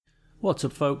What's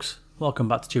up, folks? Welcome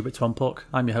back to Two Bit to Unpuck.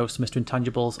 I'm your host, Mr.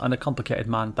 Intangibles, and a complicated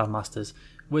man, Dan Masters,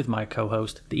 with my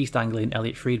co-host, the East Anglian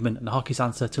Elliot Friedman, and the hockey's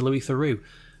answer to Louis Theroux,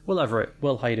 Will Everett.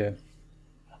 Will, how you doing?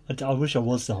 I wish I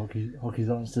was the hockey's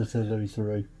answer to Louis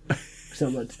Theroux.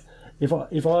 So,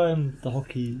 if I am the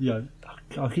hockey,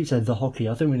 I keep saying the hockey.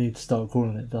 I think we need to start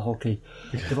calling it the hockey.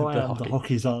 If I am the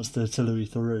hockey's answer to Louis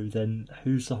Theroux, then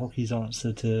who's the hockey's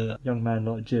answer to a young man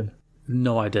like Jim?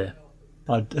 No idea.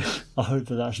 I hope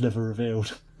that's never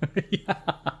revealed. Yeah,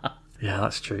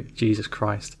 that's true. Jesus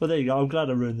Christ. But there you go. I'm glad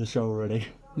I ruined the show already.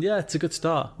 Yeah, it's a good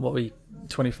start.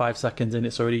 25 seconds in,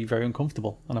 it's already very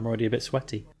uncomfortable, and I'm already a bit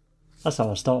sweaty. That's how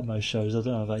I start most shows. I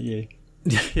don't know about you.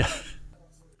 Yeah.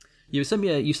 You sent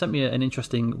me an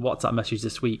interesting WhatsApp message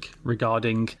this week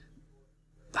regarding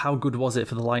how good was it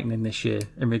for the Lightning this year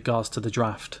in regards to the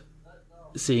draft,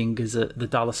 seeing as the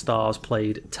Dallas Stars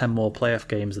played 10 more playoff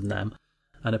games than them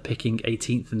and are picking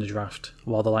 18th in the draft,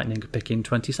 while the Lightning are picking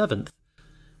 27th.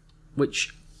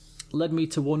 Which led me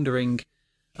to wondering,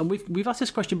 and we've asked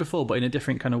this question before, but in a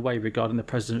different kind of way regarding the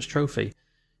President's Trophy.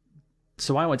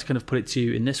 So I want to kind of put it to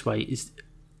you in this way: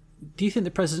 do you think the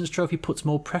President's Trophy puts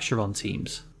more pressure on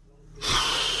teams?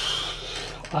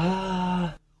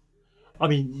 I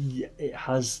mean, it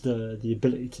has the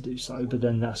ability to do so, but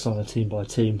then that's on a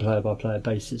team-by-team, player-by-player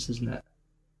basis, isn't it?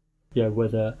 Yeah,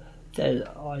 whether...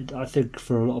 I think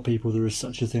for a lot of people there is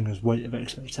such a thing as weight of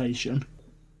expectation.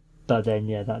 But then,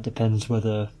 yeah, that depends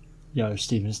whether,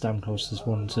 Steven Stamkos is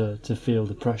one to feel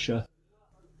the pressure.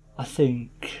 I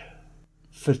think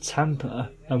for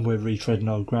Tampa, and we're retreading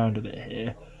old ground a bit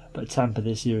here, but Tampa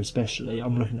this year especially,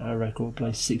 I'm looking at a record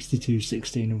play 62,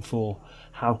 16 and 4.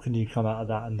 How can you come out of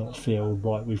that and not feel,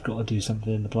 right, we've got to do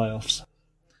something in the playoffs?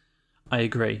 I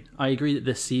agree. I agree that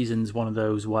this season's one of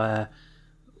those where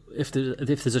if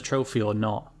there's a trophy or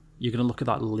not, you're going to look at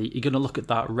that you're going to look at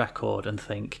that record and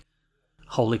think,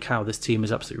 holy cow, this team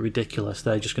is absolutely ridiculous.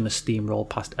 They're just going to steamroll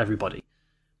past everybody.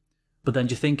 But then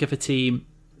do you think if a team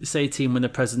win the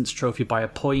President's Trophy by a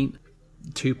point,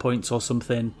 2 points or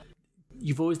something,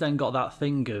 you've always then got that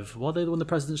thing of, well, they won the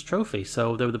President's Trophy,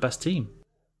 so they were the best team.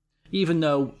 Even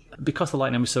though, because the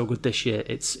Lightning was so good this year,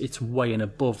 it's way and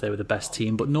above they were the best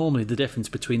team, but normally the difference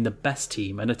between the best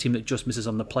team and a team that just misses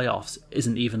on the playoffs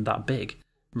isn't even that big,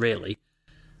 really.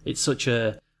 It's such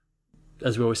a,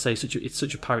 as we always say, it's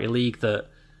such a parity league that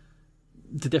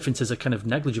the differences are kind of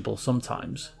negligible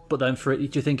sometimes. But then do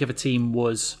you think if a team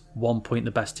was 1 point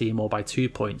the best team or by 2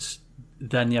 points,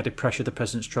 then you had to pressure the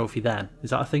President's Trophy then? Is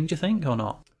that a thing, do you think, or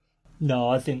not? No,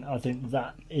 I think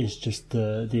that is just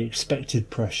the expected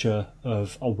pressure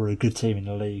of, we're a good team in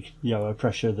the league. A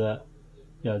pressure that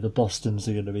the Bostons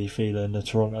are going to be feeling, the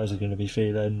Torontos are going to be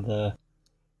feeling, the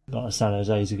San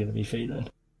Jose's are going to be feeling.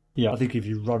 I think if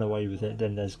you run away with it,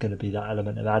 then there's going to be that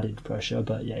element of added pressure.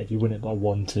 But if you win it by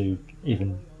 1, 2,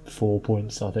 even 4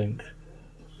 points, I think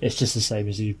it's just the same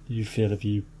as you feel if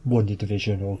you won your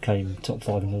division or came top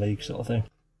 5 in the league, sort of thing.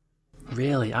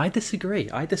 Really? I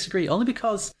disagree. Only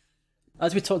because,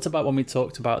 as we talked about when we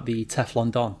talked about the Teflon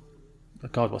Don,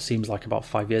 God, what seems like about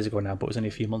 5 years ago now, but it was only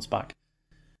a few months back,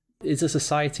 is a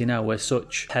society now where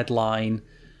such headline,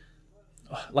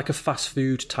 like a fast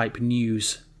food type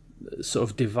news sort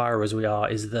of devourer as we are,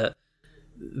 is that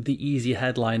the easy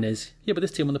headline is, yeah, but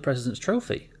this team won the President's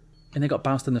Trophy and they got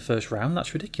bounced in the first round.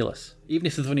 That's ridiculous. Even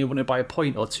if they've only won it by a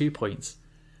point or 2 points.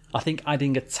 I think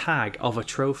adding a tag of a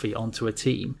trophy onto a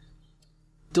team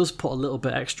does put a little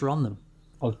bit extra on them.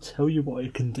 I'll tell you what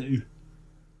it can do.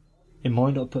 It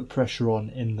might not put pressure on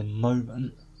in the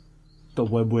moment, but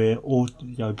when we're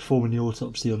performing the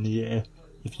autopsy on the year,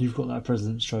 if you've got that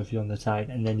President's Trophy on the tag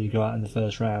and then you go out in the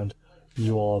first round,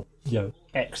 you are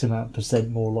X amount %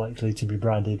 more likely to be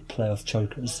branded playoff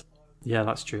chokers. Yeah,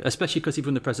 that's true. Especially because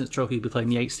even the President's Trophy, you'll be playing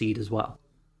the 8th seed as well.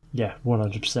 Yeah,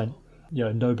 100%.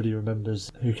 Nobody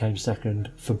remembers who came second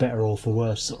for better or for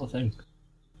worse, sort of thing.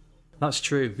 That's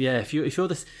true. Yeah, if you're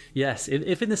this, yes,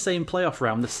 if in the same playoff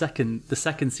round the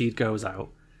second seed goes out,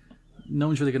 no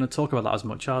one's really going to talk about that as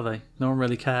much, are they? No one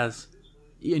really cares.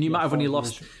 And you might have only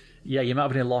lost. Yeah, you might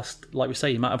have only lost. Like we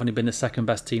say, you might have only been the second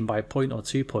best team by a point or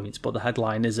 2 points, but the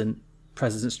headline isn't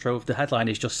President's Trophy. The headline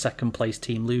is just second place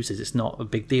team loses. It's not a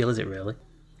big deal, is it? Really?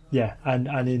 Yeah, and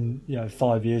in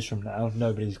 5 years from now,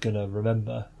 nobody's going to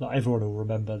remember. Like, everyone will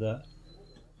remember that.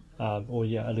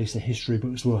 At least the history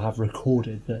books will have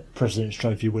recorded that President's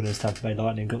Trophy winners Tampa Bay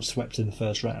Lightning got swept in the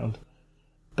first round.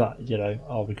 But,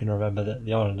 are we going to remember that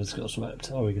the Islanders got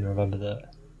swept? Are we going to remember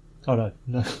that... Oh,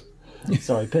 no.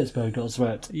 Sorry, Pittsburgh got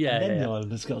swept. Yeah, and then the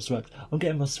Islanders got swept. I'm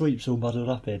getting my sweeps all muddled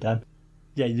up here, Dan.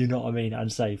 Yeah, you know what I mean?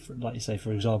 And like you say,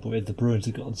 for example, if the Bruins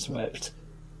had gotten swept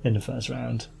in the first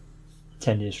round,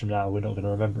 10 years from now, we're not going to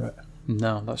remember it.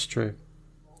 No, that's true.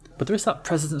 But there is that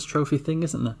President's Trophy thing,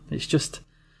 isn't there? It's just...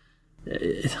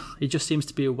 It just seems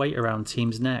to be a weight around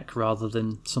teams' neck rather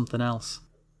than something else.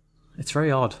 It's very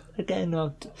odd. Again,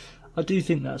 I do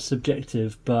think that's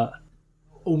subjective, but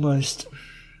almost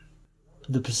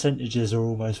the percentages are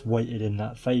almost weighted in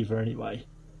that favour anyway.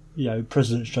 You know,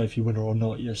 President's Trophy winner or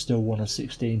not, you're still one of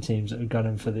 16 teams that are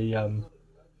gunning for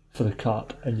the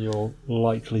cup, and you're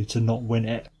likely to not win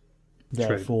it.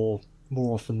 Therefore,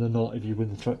 more often than not, if you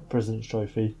win the President's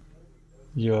Trophy,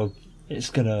 it's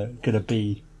gonna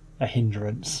be a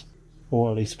hindrance,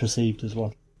 or at least perceived as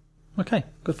one. Okay,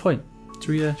 good point. Should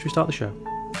we start the show?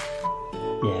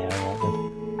 Yeah, alright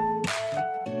then.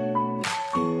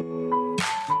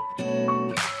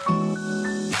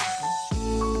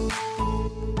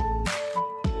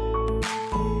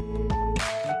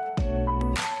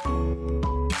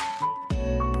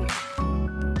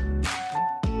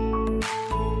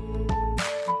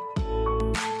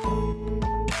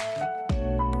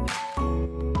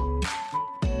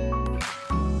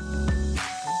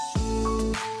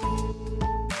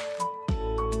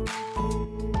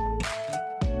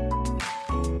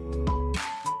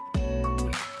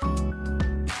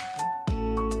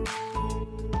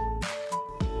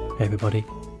 Hey everybody,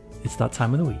 it's that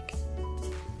time of the week.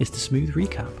 It's the Smooth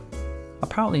Recap.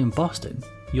 Apparently in Boston,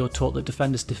 you're taught that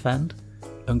defenders defend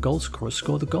and goal scorers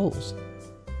score the goals,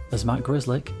 as Matt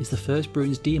Grzelcyk is the first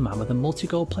Bruins D-man with a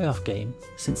multi-goal playoff game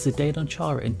since the Zdeno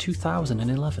Chara in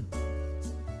 2011.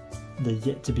 The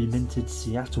yet-to-be-minted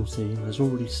Seattle team has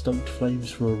already stoked flames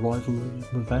for a rivalry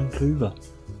with Vancouver.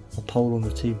 A poll on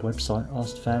the team website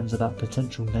asked fans about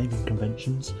potential naming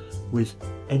conventions, with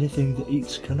anything that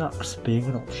eats Canucks being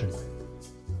an option.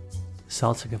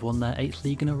 Celtic have won their 8th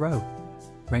league in a row.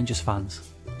 Rangers fans,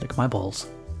 lick my balls.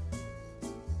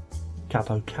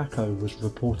 Capo Caco was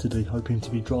reportedly hoping to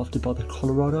be drafted by the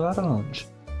Colorado Avalanche,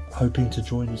 hoping to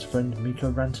join his friend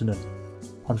Mikko Rantanen.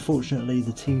 Unfortunately,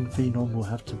 the team phenom will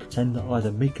have to pretend that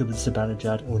either Mika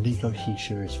Zibanejad or Nico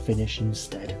Hischier is Finnish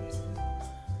instead.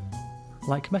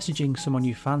 Like messaging someone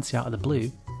you fancy out of the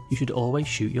blue, you should always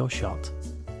shoot your shot.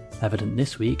 Evident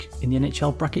this week in the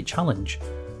NHL Bracket Challenge,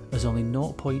 as only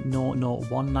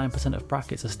 0.0019% of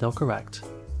brackets are still correct.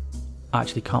 I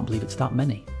actually can't believe it's that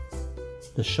many.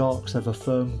 The Sharks have a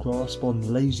firm grasp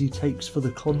on lazy takes for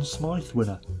the Conn Smythe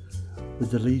winner,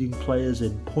 with the leading players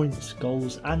in points,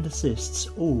 goals and assists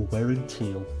all wearing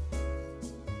teal.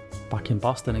 Back in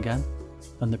Boston again,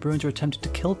 and the Bruins are attempting to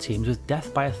kill teams with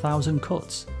death by 1,000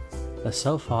 cuts, as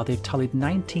so far they've tallied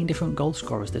 19 different goal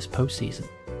scorers this postseason.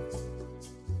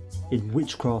 In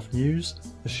witchcraft news,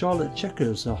 the Charlotte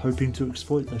Checkers are hoping to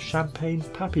exploit the Champagne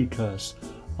Pappy curse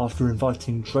after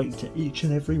inviting Drake to each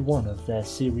and every one of their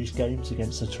series games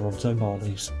against the Toronto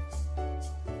Marlies.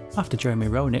 After Jeremy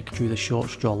Roenick drew the short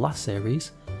straw last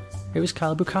series, it was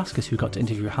Kyle Bukauskas who got to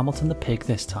interview Hamilton the Pig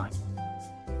this time.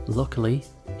 Luckily,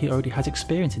 he already has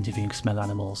experience interviewing smell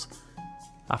animals,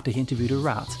 after he interviewed a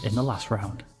rat in the last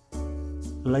round.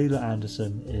 Layla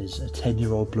Anderson is a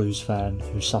 10-year-old Blues fan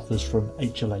who suffers from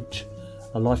HLH,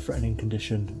 a life-threatening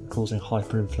condition causing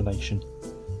hyperinflammation.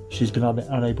 She's been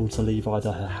unable to leave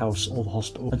either her house or the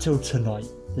hospital until tonight,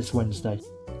 this Wednesday,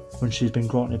 when she's been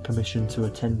granted permission to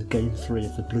attend Game 3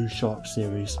 of the Blue Shark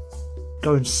series.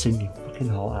 Go and sing your fucking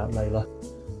heart out, Layla.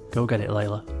 Go get it,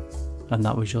 Layla. And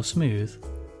that was your Smooth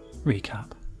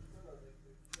Recap.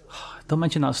 Don't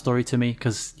mention that story to me,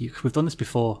 because we've done this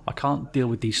before. I can't deal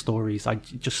with these stories. I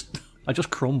just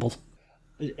crumble.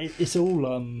 It's all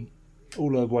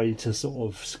a way to sort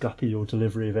of scupper your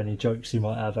delivery of any jokes you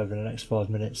might have over the next 5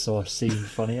 minutes, so I seem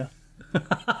funnier.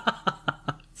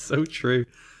 So true.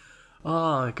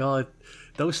 Oh god,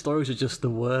 those stories are just the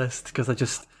worst, because they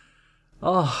just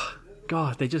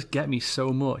get me so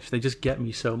much.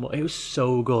 It was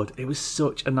so good. It was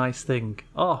such a nice thing.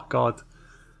 Oh god,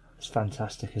 it's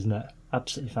fantastic, isn't it?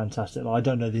 Absolutely fantastic. Like, I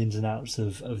don't know the ins and outs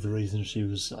of the reason she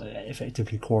was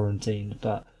effectively quarantined,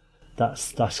 but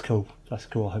that's cool. That's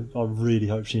cool. I really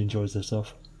hope she enjoys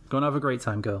herself. Go and have a great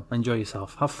time, girl. Enjoy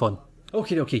yourself. Have fun.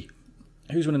 Okie dokie.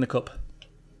 Who's winning the cup?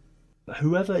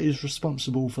 Whoever is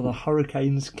responsible for the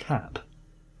Hurricanes cap.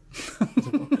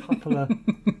 I've got a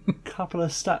couple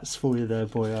of stats for you there,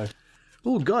 boyo.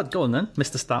 Oh god, go on then,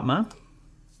 Mr. Statman.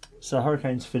 So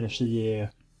Hurricanes finished the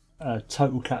year a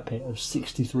total cap hit of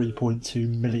 63.2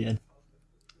 million.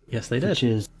 Yes, they did.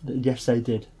 Yes, they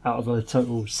did. Out of a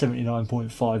total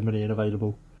 79.5 million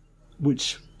available,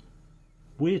 which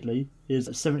weirdly is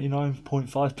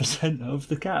 79.5% of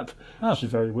the cap. Oh. Which is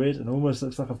very weird, and almost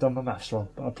looks like I've done my maths wrong,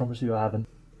 but I promise you I haven't.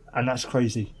 And that's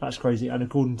crazy. That's crazy. And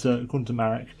according to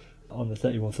Marek, on the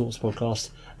 31 Thoughts podcast,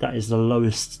 that is the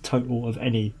lowest total of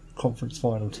any conference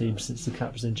final team since the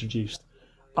cap was introduced.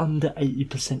 Under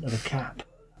 80% of the cap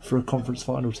for a conference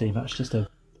final team. That's just a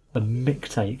mick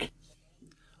take.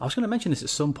 I was going to mention this at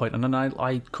some point, and then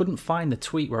I couldn't find the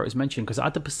tweet where it was mentioned because I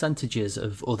had the percentages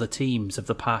of other teams of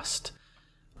the past,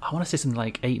 I want to say something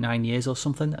like 8-9 years or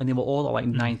something, and they were all at like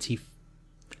 98.7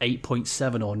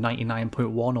 or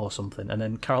 99.1 or something, and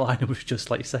then Carolina was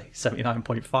just, like you say,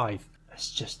 79.5.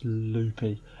 It's just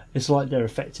loopy. It's like they're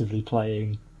effectively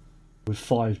playing with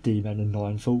 5 D-men and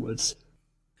 9 forwards.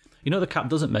 You know the cap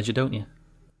doesn't measure, don't you?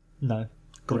 No.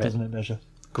 Grit. What doesn't it measure?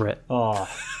 Grit. Oh,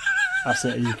 that's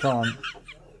it. You can't.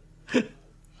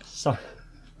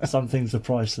 Some things are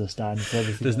priceless, Dan.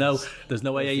 There's no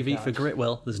AAV for grit,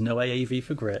 Will. There's no AAV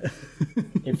for grit.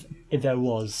 if there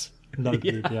was,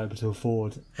 nobody would be able to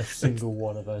afford a single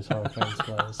one of those Hurricanes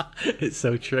players. It's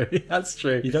so true. That's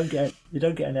true. You don't get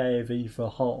an AAV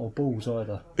for heart or balls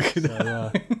either. So,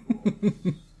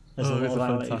 there's a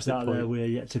lot of analytics out there we're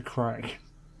yet to crack.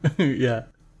 Yeah.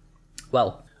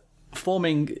 Well,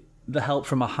 forming the help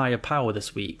from a higher power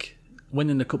this week,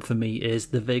 winning the cup for me is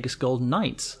the Vegas Golden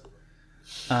Knights,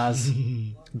 as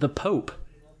the Pope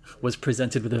was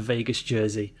presented with a Vegas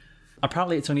jersey.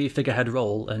 Apparently it's only a figurehead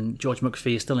role and George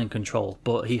McPhee is still in control,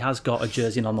 but he has got a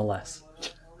jersey nonetheless.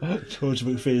 George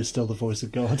McPhee is still the voice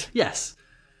of God. Yes.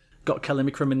 Got Kelly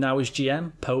McCrimmon now as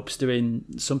GM. Pope's doing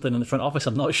something in the front office.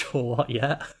 I'm not sure what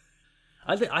yet.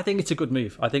 I think it's a good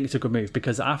move. I think it's a good move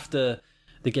because after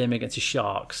the game against the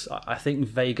Sharks, I think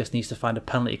Vegas needs to find a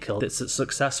penalty kill that's as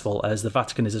successful as the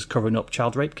Vatican is covering up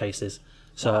child rape cases.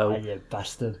 So, you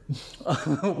bastard.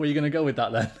 Were you going to go with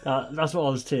that then? That's what I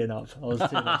was teeing up. So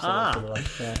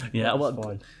yeah, well,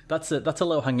 fine. That's a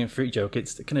low-hanging fruit joke.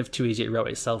 It's kind of too easy to wrote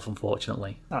itself,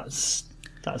 unfortunately. That's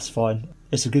fine.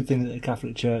 It's a good thing that the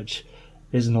Catholic Church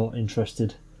is not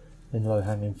interested in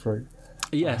low-hanging fruit.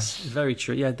 Yes, very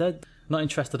true. Yeah, they're not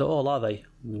interested at all, are they?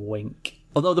 Wink.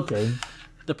 Although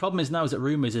the problem is now is that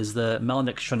rumours is that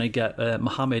Melnick's trying to get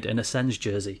Mohammed in a Sens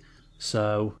jersey.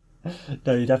 So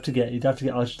no, you'd have to get. I'd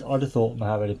have thought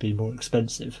Mohammed would be more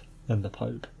expensive than the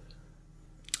Pope.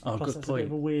 Oh, Plus, good that's point. a bit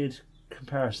of a weird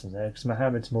comparison there because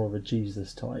Mohammed's more of a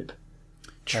Jesus type.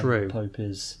 True. And the Pope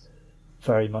is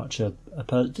very much a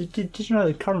person. Did you know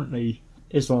that currently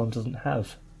Islam doesn't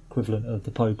have equivalent of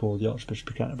the Pope or the Archbishop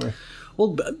of Canterbury?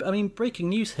 Well, I mean, breaking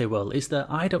news here, Will, is that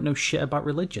I don't know shit about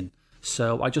religion,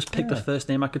 so I just picked the first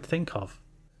name I could think of.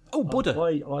 Oh, Buddha!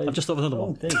 I've just thought of another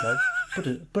one. There you go.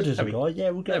 Buddha's a guy. Yeah,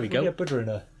 we'll get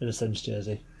Buddha in a Sens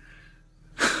jersey.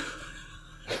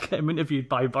 Get him interviewed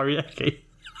by Bariecki.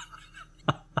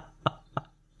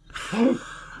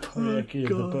 Bariecki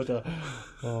and the Buddha.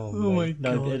 Oh my God.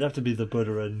 No, it'd have to be the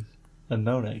Buddha and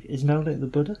Melnick. Is Melnick the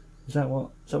Buddha? Is that what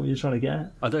you're trying to get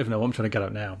at? I don't even know what I'm trying to get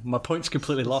at now. My point's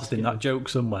completely lost in that joke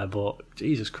somewhere, but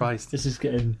Jesus Christ. This is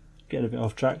getting a bit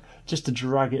off track. Just to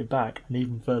drag it back and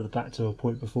even further back to a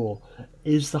point before,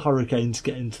 is the Hurricanes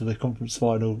getting to the conference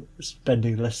final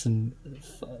spending less than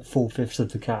 4/5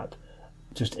 of the cap,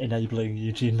 just enabling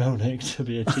Eugene Melnick to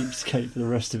be a cheapskate for the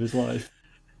rest of his life?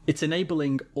 It's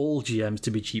enabling all GMs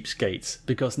to be cheapskates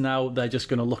because now they're just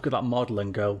going to look at that model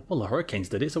and go, well, the Hurricanes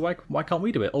did it, so why can't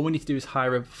we do it? All we need to do is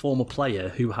hire a former player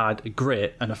who had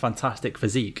grit and a fantastic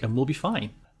physique and we'll be fine.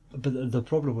 But the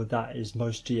problem with that is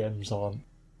most GMs aren't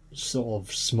sort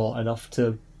of smart enough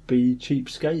to be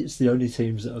cheapskates. The only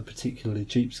teams that are particularly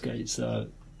cheapskates are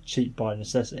cheap by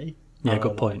necessity. Yeah,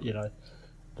 good point. Like,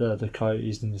 the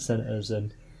Coyotes and the Senators,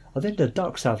 and I think the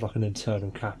Ducks have like an internal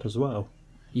cap as well.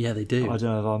 Yeah, they do. I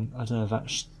don't know if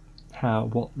that's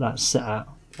what that's set at.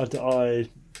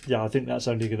 I think that's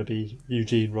only going to be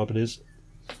Eugene rubbing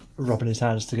his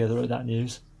hands together at that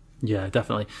news. Yeah,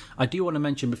 definitely. I do want to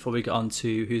mention before we get on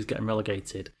to who's getting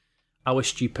relegated, our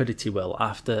stupidity, Will,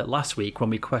 after last week when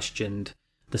we questioned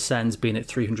the Sens being at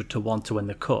 300-1 to win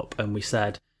the cup, and we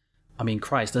said, I mean,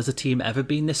 Christ, has a team ever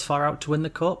been this far out to win the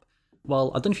cup?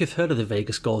 Well, I don't know if you've heard of the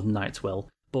Vegas Golden Knights, Will,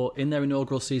 but in their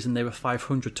inaugural season they were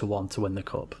 500-1 to win the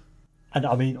cup. And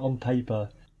I mean, on paper,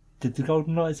 did the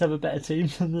Golden Knights have a better team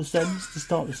than the Sens to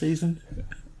start the season?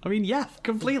 I mean, yeah,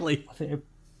 completely. I think it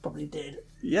probably did.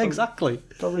 Yeah, exactly.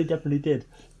 Probably definitely did.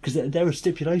 Because there were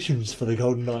stipulations for the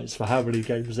Golden Knights for how many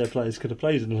games their players could have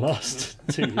played in the last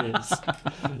 2 years.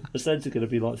 The Sens are going to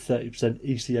be like 30%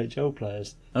 ECHL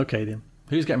players. Okay, then.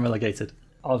 Who's getting relegated?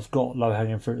 I've got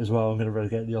low-hanging fruit as well. I'm going to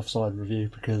relegate the offside review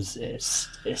because it's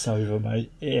over,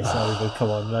 mate. It's over.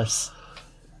 Come on, let's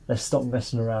stop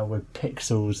messing around with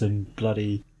pixels and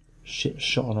bloody shit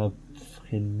shot on a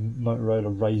fucking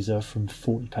Motorola Razr from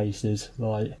 40 paces.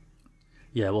 Like,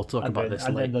 yeah, we'll talk about this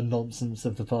later. And then the nonsense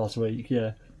of the past week,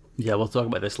 yeah. Yeah, we'll talk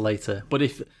about this later. But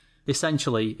if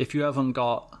you haven't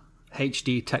got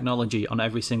HD technology on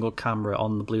every single camera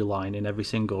on the blue line in every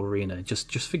single arena,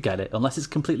 just forget it. Unless it's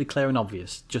completely clear and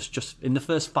obvious. Just in the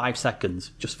first 5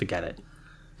 seconds, just forget it.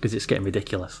 Because it's getting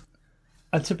ridiculous.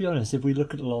 And to be honest, if we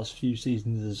look at the last few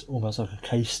seasons as almost like a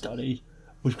case study,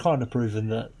 we've kind of proven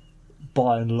that,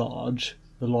 by and large,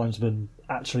 the linesman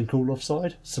actually called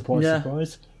offside. Surprise,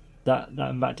 surprise. That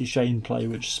Matt Duchene play,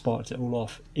 which sparked it all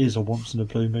off, is a once in a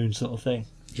blue moon sort of thing.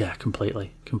 Yeah,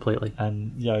 completely.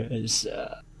 And it's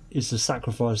the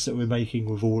sacrifice that we're making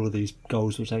with all of these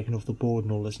goals we're taking off the board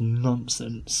and all this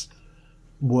nonsense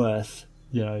worth,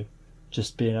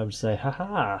 just being able to say,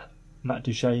 ha, Matt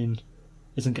Duchene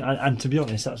isn't. And to be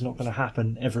honest, that's not going to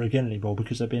happen ever again anymore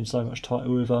because they're being so much tighter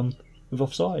with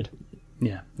offside.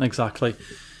 Yeah, exactly.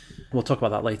 We'll talk about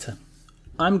that later.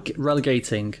 I'm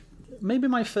relegating maybe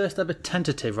my first ever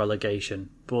tentative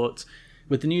relegation, but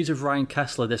with the news of Ryan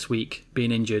Kessler this week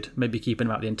being injured, maybe keeping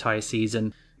him out the entire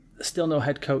season, still no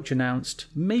head coach announced,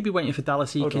 maybe waiting for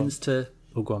Dallas Eakins to...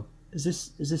 Oh, go on. Is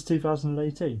this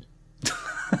 2018?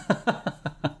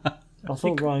 I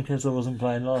thought Ryan Kessler wasn't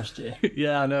playing last year.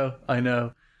 Yeah, I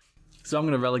know. So I'm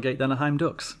going to relegate the Anaheim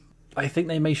Ducks. I think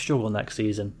they may struggle next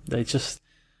season. They just...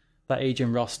 that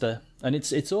aging roster. And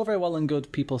it's all very well and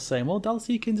good people saying, well, Dallas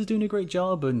Eakins is doing a great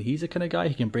job and he's the kind of guy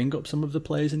who can bring up some of the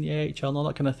players in the AHL and all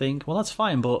that kind of thing. Well, that's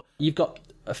fine, but you've got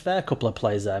a fair couple of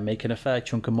players there making a fair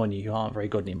chunk of money who aren't very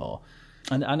good anymore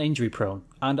and injury prone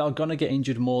and are going to get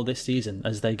injured more this season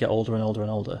as they get older and older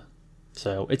and older.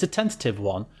 So it's a tentative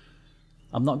one.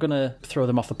 I'm not going to throw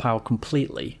them off the pile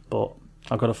completely, but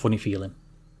I've got a funny feeling.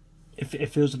 It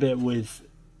feels a bit with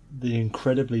the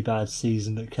incredibly bad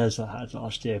season that Kessler had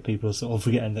last year. People are sort of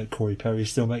forgetting that Corey Perry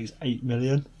still makes $8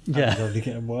 million. Yeah. It's only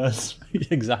getting worse.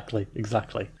 Exactly.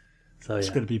 So it's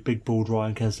going to be big bald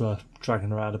Ryan Kessler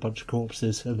dragging around a bunch of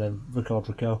corpses and then Ricard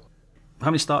Raquel. How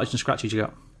many starters and scratches you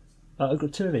got? I've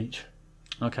got 2 of each.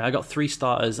 Okay, I got 3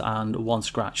 starters and 1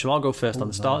 scratch. So I'll go first on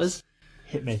the starters.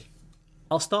 Hit me.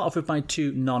 I'll start off with my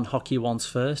 2 non-hockey ones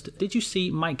first. Did you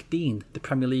see Mike Dean, the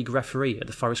Premier League referee at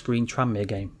the Forest Green Tranmere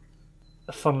game?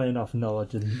 Funnily enough, no, I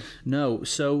didn't. No,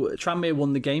 so Tranmere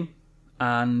won the game,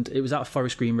 and it was at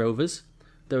Forest Green Rovers.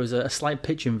 There was a slight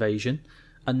pitch invasion,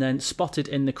 and then spotted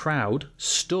in the crowd,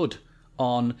 stood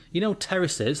on,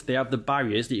 terraces, they have the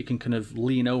barriers that you can kind of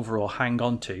lean over or hang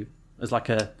onto as like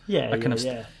a...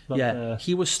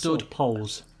 He was stood... Sort of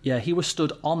poles. Yeah, he was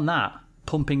stood on that,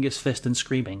 pumping his fist and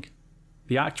screaming.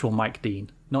 The actual Mike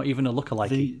Dean, not even a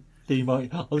lookalike. The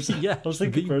Mike... I was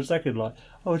thinking for a second,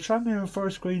 Tranmere and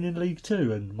Forest Green in League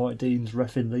 2 and Mike Dean's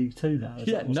ref in League 2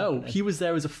 now. He was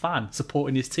there as a fan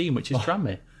supporting his team, which is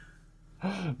Tranmere.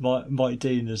 Mike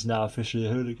Dean is now officially a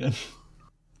hooligan.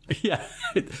 Yeah,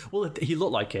 well, he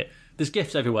looked like it. There's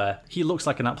gifs everywhere. He looks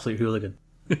like an absolute hooligan.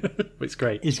 It's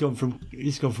great. He's gone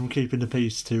from keeping the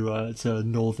peace to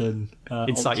northern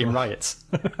inciting riots.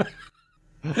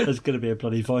 There's going to be a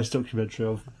bloody Vice documentary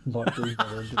of Mike Dean by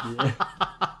the end of the year.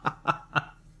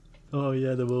 Oh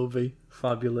yeah, there will be.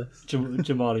 Fabulous.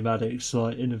 Jamali Maddox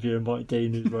interviewing Mike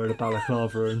Dean, who's wearing a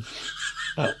balaclava and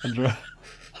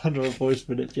under a voice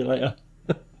manipulator.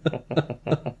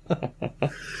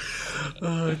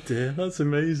 Oh dear, that's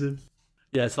amazing.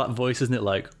 Yeah, it's that voice, isn't it?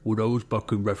 Like, when I was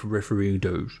back in refereeing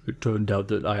days, it turned out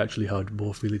that I actually had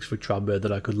more feelings for Tranmere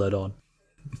than I could let on.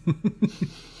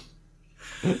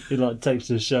 He takes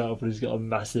his shirt off and he's got a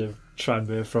massive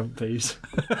Tranmere front piece.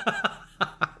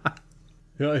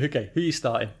 Okay, who are you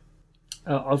starting?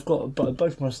 I've got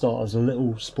both my starters. A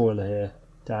little spoiler here,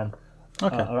 Dan.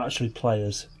 Okay. Are actually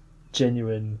players,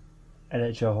 genuine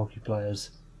NHL hockey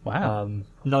players. Wow.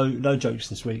 No jokes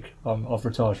this week. I've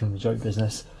retired from the joke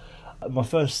business. My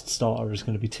first starter is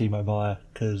going to be Timo Meier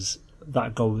because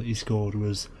that goal that he scored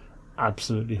was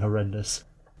absolutely horrendous.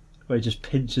 Where he just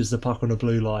pinches the puck on a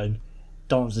blue line,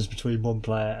 dances between one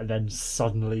player, and then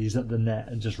suddenly he's at the net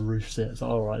and just roofs it. It's like,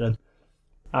 all right then.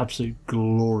 Absolute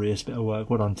glorious bit of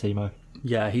work. Well done, Timo.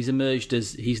 Yeah, he's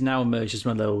now emerged as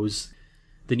one of those,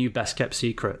 the new best kept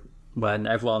secret. When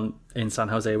everyone in San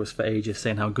Jose was for ages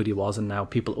saying how good he was, and now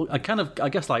people, I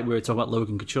guess like we were talking about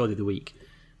Logan Couture the other week,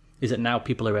 is that now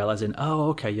people are realising, oh,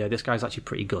 okay, yeah, this guy's actually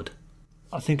pretty good.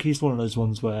 I think he's one of those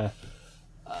ones where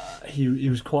he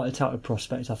was quite a touted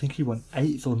prospect. I think he went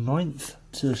 8th or 9th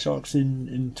to the Sharks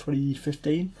in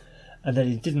 2015, and then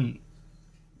he didn't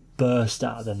burst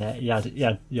out of the net. He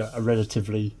had a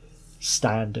relatively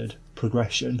standard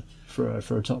progression for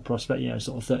a top prospect,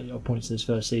 sort of 30 odd points in his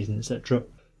first season, etc.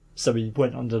 So he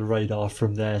went under the radar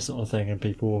from there, sort of thing, and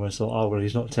people almost thought, oh well,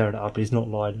 he's not tearing it up, he's not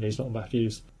Lydon, he's not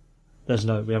Matthews. We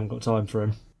haven't got time for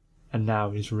him. and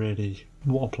now he's really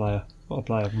what a player! What a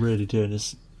player! Really doing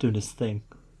his thing.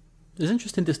 There's an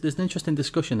interesting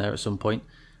discussion there at some point,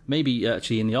 maybe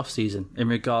actually in the off season, in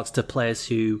regards to players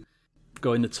who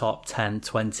go in the top 10,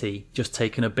 20, just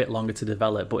taking a bit longer to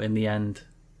develop, but in the end,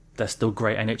 they're still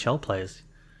great NHL players.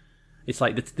 It's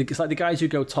like the guys who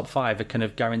go top 5 are kind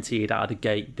of guaranteed out of the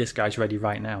gate, this guy's ready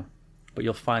right now. But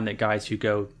you'll find that guys who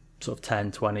go sort of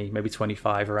 10, 20, maybe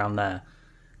 25 around there,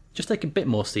 just take a bit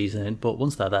more seasoning, but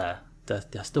once they're there,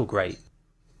 they're still great.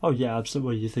 Oh yeah,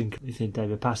 absolutely. You think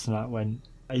David Pastrnak went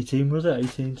 18, was it?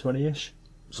 18, 20-ish?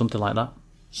 Something like that.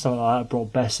 Something like that.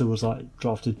 Brock Besser was like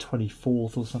drafted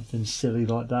 24th or something silly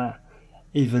like that.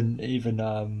 Even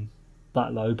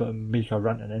that low, but Mikko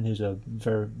Rantanen, who's a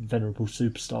very venerable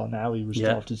superstar now, he was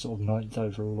drafted sort of 9th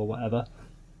overall or whatever.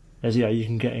 As yeah, you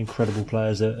can get incredible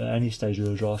players at any stage of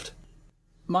the draft.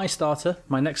 My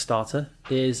next starter,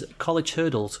 is college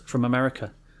hurdles from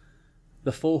America.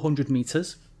 The 400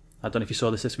 metres. I don't know if you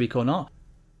saw this week or not.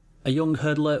 A young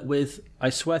hurdler with, I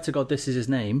swear to God this is his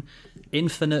name,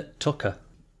 Infinite Tucker.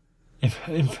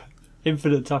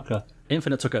 Infinite Tucker.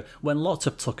 Infinite Tucker. When lots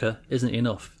of Tucker isn't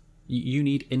enough, you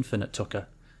need Infinite Tucker.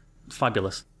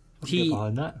 Fabulous. Get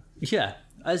behind that. Yeah.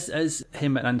 As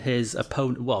him and his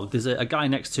opponent, well, there's a guy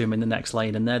next to him in the next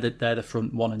lane, and they're the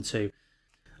front 1 and 2.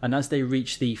 And as they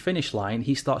reach the finish line,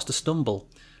 he starts to stumble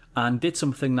and did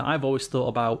something that I've always thought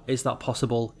about, is that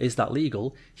possible? Is that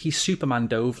legal? He Superman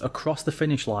dove across the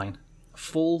finish line,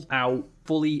 full out,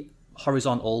 fully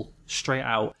horizontal, straight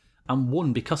out, and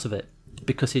won because of it.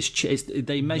 Because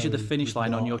they measure the finish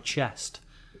line on your chest,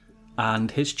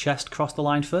 and his chest crossed the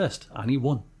line first, and he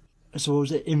won. So what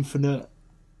was it? Infinite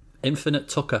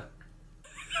Tucker.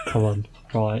 Come on,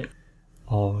 right.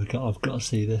 Oh, I've got to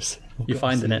see this. You're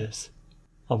finding it?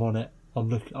 I'm on it.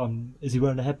 Is he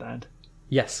wearing a headband?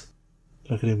 Yes.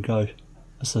 Look at him go.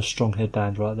 That's a strong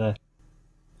headband right there.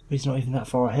 He's not even that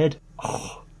far ahead.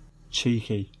 Oh,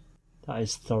 cheeky. That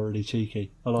is thoroughly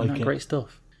cheeky. I like it. Great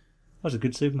stuff. That's a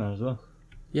good Superman as well.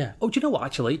 Yeah. Oh, do you know what,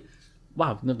 actually?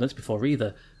 Wow, no, that's before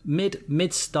either.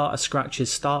 Mid starter scratches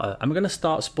starter. I'm going to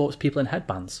start sports people in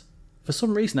headbands. For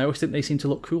some reason, I always think they seem to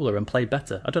look cooler and play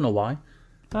better. I don't know why.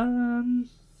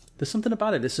 There's something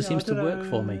about it that just seems to work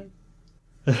for me.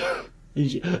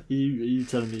 You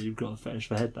telling me you've got a fetish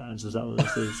for headbands? Is that what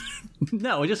this is?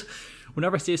 No,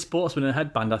 whenever I see a sportsman in a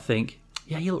headband, I think,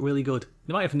 yeah, you look really good.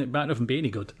 It might not even be any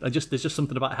good. There's just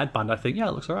something about a headband. I think, yeah,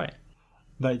 it looks alright.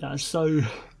 Mate, that's so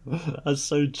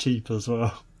cheap as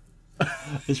well.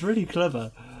 It's really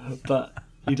clever, but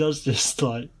he does just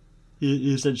like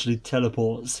he essentially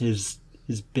teleports his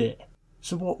bit.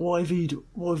 So what if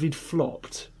he'd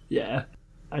flopped? Yeah.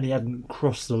 And he hadn't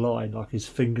crossed the line, like his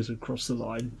fingers had crossed the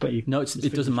line. But it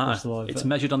doesn't matter. It's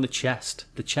measured on the chest.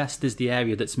 The chest is the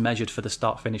area that's measured for the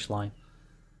start-finish line.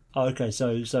 Oh, okay,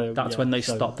 so that's when they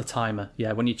stop the timer.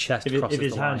 Yeah, when your chest crosses the line. If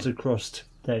his hands had crossed,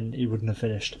 then he wouldn't have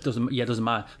finished. Doesn't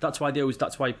matter. That's why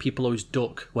people always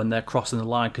duck when they're crossing the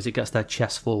line, because it gets their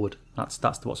chest forward.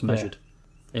 That's what's measured.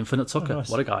 Yeah. Infinite Tucker, nice.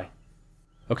 What a guy.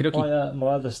 Okay, my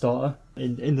other starter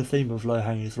in the theme of low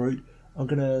hanging fruit, I'm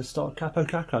gonna start Kaapo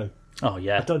Kakko. Oh,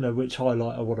 yeah. I don't know which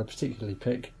highlight I want to particularly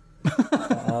pick.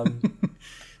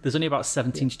 There's only about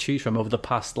 17 to choose from over the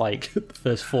past,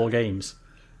 first 4 games.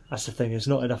 That's the thing, it's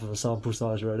not enough of a sample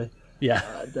size, really. Yeah.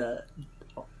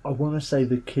 I want to say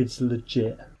the kid's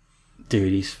legit.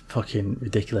 Dude, he's fucking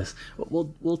ridiculous.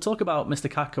 We'll talk about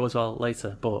Mr. Kakko as well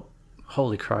later, but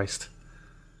holy Christ.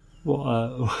 What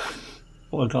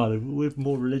a guy. With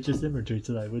more religious imagery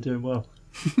today, we're doing well.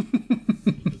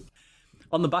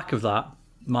 On the back of that,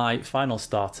 my final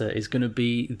starter is going to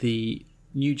be the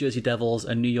New Jersey Devils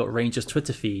and New York Rangers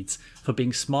Twitter feeds for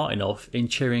being smart enough in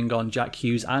cheering on Jack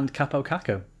Hughes and Kaapo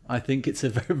Kakko. I think it's a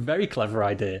very, very clever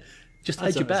idea. Just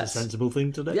hedge your bets. That's a sensible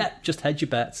thing to do. Yeah, just hedge your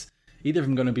bets. Either of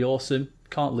them going to be awesome.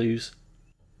 Can't lose.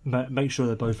 Make sure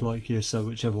they're both like you, so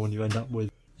whichever one you end up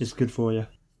with is good for you.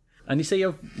 And you say you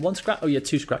have 1 scratch? Oh, you have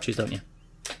 2 scratches, don't you?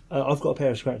 I've got a pair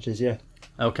of scratches, yeah.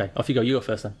 Okay, off you go. You go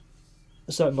first then.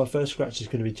 So my first scratch is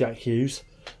going to be Jack Hughes.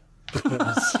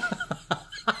 Because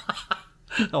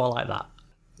oh, I like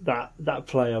that. That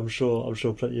play, I'm sure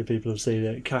plenty of people have seen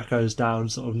it. Kakko's down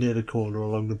sort of near the corner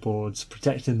along the boards,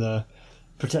 protecting the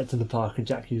park, and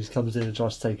Jack Hughes comes in and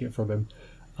tries to take it from him.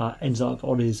 Ends up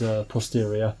on his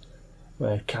posterior,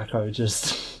 where Kakko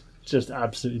just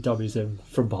absolutely dummies him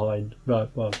from behind.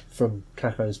 Well, from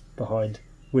Kakko's behind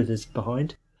with his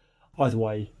behind. Either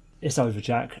way, it's over,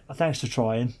 Jack. Thanks for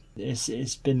trying.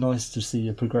 It's been nice to see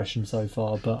your progression so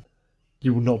far, but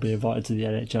you will not be invited to the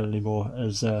NHL anymore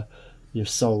as your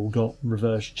soul got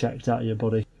reverse checked out of your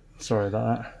body. Sorry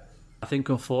about that. I think,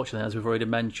 unfortunately, as we've already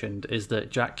mentioned, is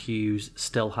that Jack Hughes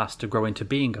still has to grow into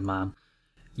being a man.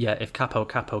 Yet if Capo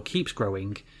Capo keeps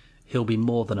growing, he'll be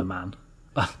more than a man.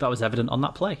 That was evident on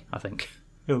that play, I think.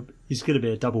 He's going to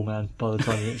be a double man by the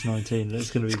time he gets 19, and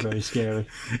it's going to be very scary.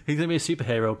 He's going to be a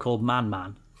superhero called Man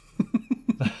Man.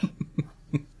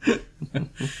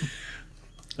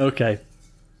 Okay.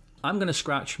 I'm going to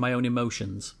scratch my own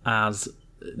emotions, as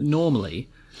normally...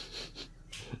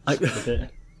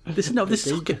 This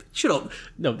is hockey. Shut up.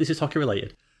 No, this is hockey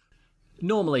related.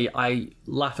 Normally, I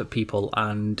laugh at people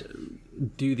and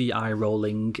do the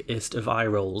eye-rollingest of eye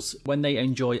rolls when they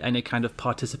enjoy any kind of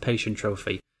participation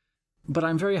trophy. But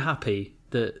I'm very happy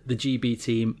that the GB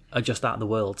team are just at the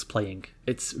Worlds playing.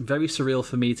 It's very surreal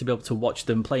for me to be able to watch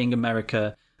them playing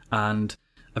America and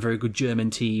a very good German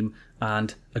team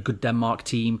and a good Denmark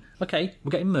team. Okay,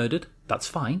 we're getting murdered. That's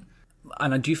fine.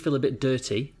 And I do feel a bit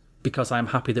dirty because I'm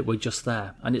happy that we're just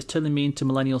there. And it's turning me into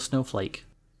millennial snowflake.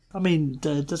 I mean,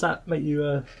 does that make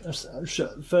you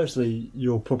firstly,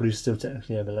 you're probably still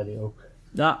technically a millennial.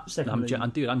 Secondly,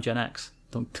 I'm Gen X.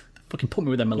 Don't fucking put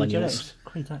me with them millennials.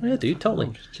 Yeah, dude, totally.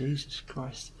 Oh, Jesus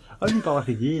Christ. Only by like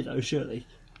a year, though, surely.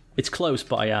 It's close,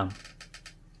 but I am.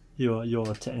 You're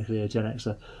technically a Gen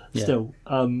Xer. Yeah. Still,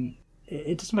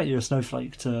 it doesn't make you a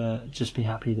snowflake to just be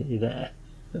happy that you're there.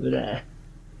 That we're there.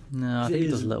 No, I think it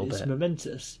does a little bit. It's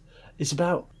momentous. It's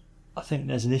about, I think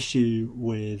there's an issue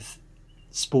with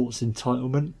sports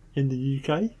entitlement in the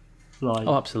UK. Like,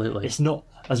 oh, absolutely. It's not,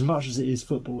 as much as it is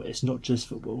football, it's not just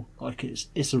football. Like,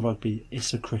 it's a rugby,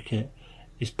 it's a cricket,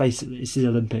 it's the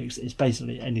Olympics, it's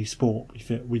basically any sport.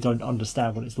 We don't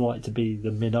understand what it's like to be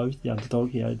the minnow, the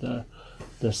underdog,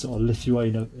 the sort of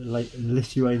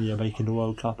Lithuania making the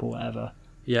World Cup or whatever.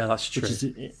 Yeah, that's true. Which is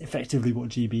effectively what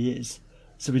GB is.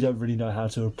 So we don't really know how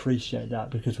to appreciate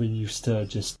that because we're used to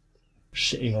just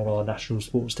shitting on our national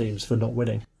sports teams for not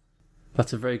winning.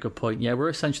 That's a very good point. Yeah, we're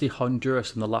essentially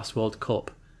Honduras in the last World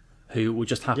Cup, who were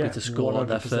just happy to score 100%.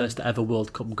 Their first ever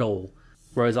World Cup goal.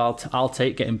 Whereas I'll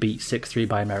take getting beat 6-3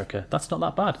 by America. That's not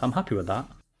that bad. I'm happy with that.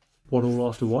 1-1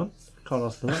 after one. Can't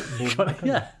ask for that.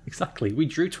 Yeah, exactly. We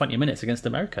drew 20 minutes against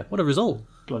America. What a result.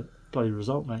 Bloody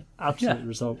result, mate. Absolute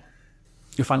result.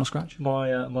 Your final scratch?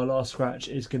 My last scratch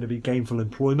is going to be gainful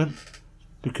employment,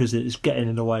 because it's getting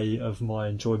in the way of my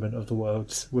enjoyment of the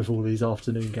Worlds with all these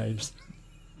afternoon games.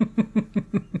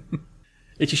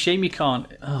 It's a shame you can't...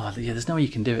 Oh, yeah, there's no way you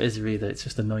can do it, is there, either? It's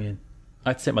just annoying.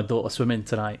 I had to take my daughter swimming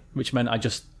tonight, which meant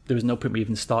there was no point me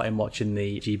even starting watching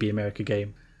the GB America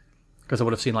game, because I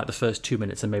would have seen like the first 2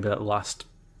 minutes and maybe the last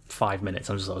 5 minutes.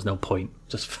 I was just like, there's no point.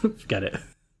 Just forget it.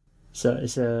 So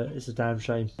it's a damn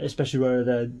shame, especially where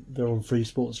they're on free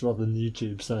sports rather than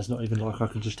YouTube. So it's not even like I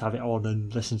can just have it on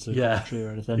and listen to the commentary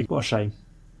or anything. What a shame!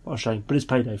 What a shame! But it's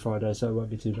payday Friday, so it won't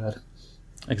be too bad.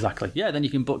 Exactly. Yeah. Then you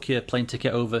can book your plane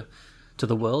ticket over to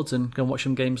the Worlds and go and watch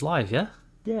some games live. Yeah.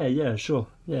 Yeah. Sure.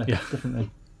 Yeah.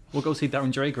 Definitely. We'll go see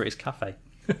Darren Drager at his cafe.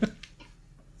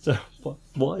 So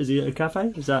what is he at a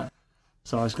cafe? Is that?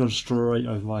 Sorry, it's gone straight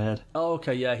over my head. Oh,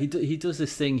 okay, yeah. He does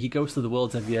this thing. He goes to the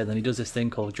Worlds every year, and then he does this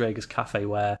thing called Drager's Cafe,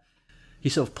 where he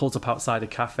sort of pulls up outside a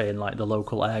cafe in like the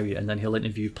local area, and then he'll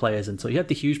interview players until he had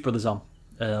the Hughes brothers on.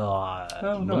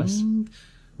 Nice.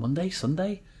 Monday,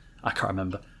 Sunday, I can't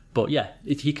remember. But yeah,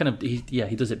 he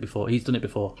does it before. He's done it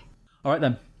before. All right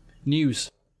then,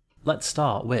 news. Let's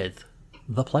start with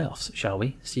the playoffs, shall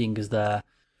we? Seeing as they're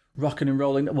rocking and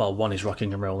rolling. Well, one is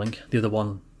rocking and rolling. The other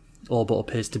one all but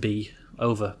appears to be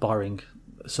over, barring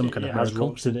some kind of miracle. It has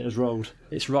rocked and it has rolled.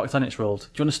 It's rocked and it's rolled.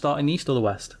 Do you want to start in the East or the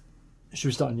West? Should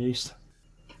we start in the East?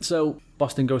 So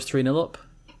Boston goes 3-0 up.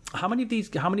 How many of these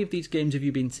games have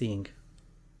you been seeing?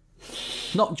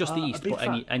 Not just the East, but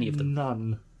any of them.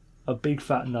 None. A big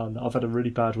fat none. I've had a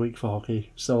really bad week for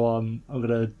hockey, so I'm going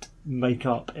to make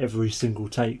up every single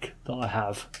take that I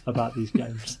have about these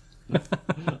games.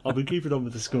 I've been keeping on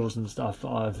with the scores and stuff,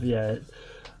 but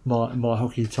my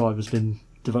hockey time has been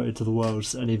devoted to the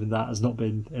Worlds, and even that has not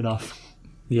been enough.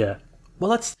 Yeah.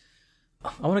 Well, I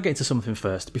want to get into something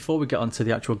first before we get onto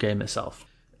the actual game itself.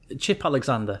 Chip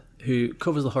Alexander, who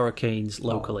covers the Hurricanes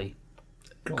locally,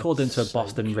 called into a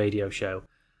Boston radio show,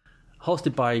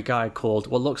 hosted by a guy called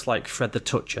what looks like Fred the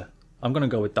Toucher. I'm going to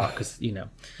go with that because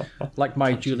like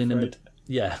my Julian and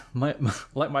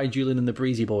my Julian and the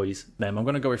Breezy Boys name. I'm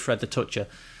going to go with Fred the Toucher,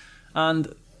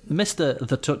 and Mr.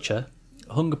 the Toucher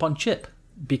hung upon Chip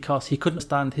because he couldn't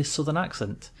stand his southern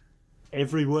accent.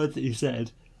 Every word that he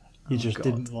said, he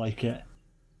didn't like it.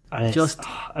 And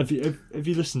have you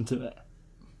listened to it?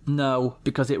 No,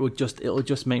 because it'll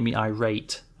just make me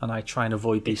irate, and I try and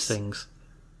avoid these things.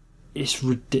 It's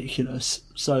ridiculous.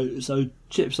 So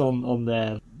Chip's on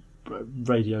there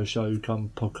radio show,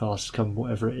 come podcast, come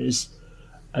whatever it is,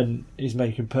 and he's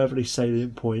making perfectly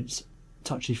salient points.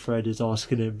 Touchy Fred is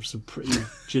asking him some pretty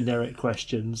generic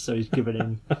questions, so he's giving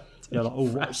him,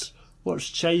 what's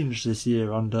changed this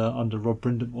year under Rob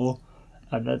Brindamore,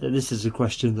 and this is a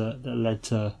question that led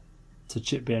to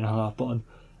Chip being hung up on.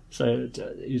 So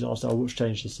he's asked, what's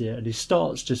changed this year? And he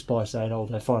starts just by saying,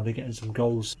 they're finally getting some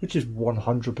goals, which is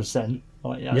 100%.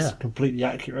 That's completely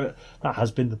accurate. That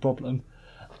has been the problem.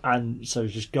 And so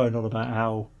he's just going on about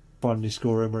how finally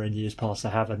scoring where in years past they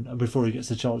haven't. And before he gets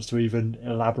a chance to even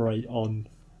elaborate on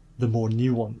the more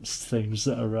nuanced things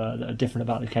that are different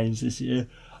about the Canes this year,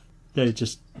 they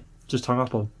just hung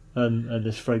up on. And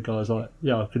this Fred guy's like,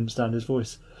 I couldn't stand his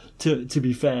voice. To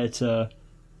be fair to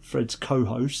Fred's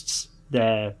co-hosts,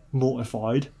 they're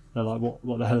mortified. They're like,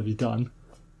 what the hell have you done?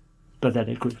 But then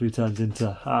it quickly turns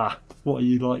into, what are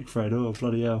you like, Fred? Oh,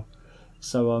 bloody hell.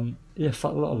 So,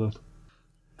 fuck a lot of them.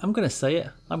 I'm going to say it.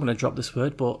 I'm going to drop this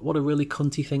word, but what a really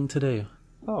cunty thing to do.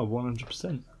 Oh,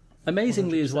 100%.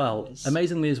 Amazingly as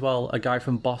well, a guy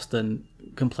from Boston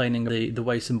complaining the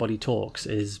way somebody talks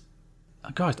is,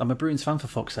 guys, I'm a Bruins fan for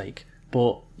fuck's sake.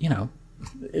 But,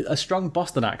 a strong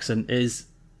Boston accent is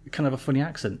kind of a funny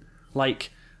accent.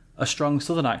 Like, a strong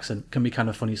Southern accent can be kind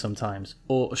of funny sometimes.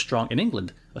 Or in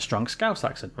England, a strong Scouse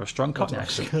accent or a strong Cockney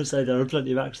accent. I was going to say, there are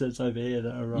plenty of accents over here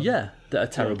that are... that are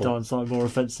terrible. Darn like more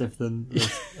offensive than a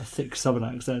thick Southern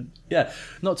accent. Yeah,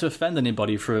 not to offend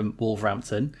anybody from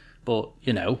Wolverhampton, but,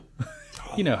 you know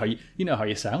how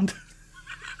you sound.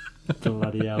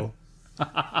 Bloody hell.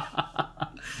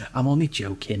 I'm only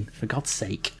joking, for God's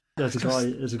sake. There's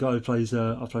a guy who plays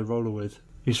I play roller with.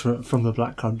 He's from the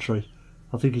Black Country.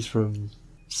 I think he's from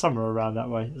somewhere around that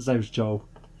way. His name's Joel.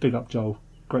 Big up Joel.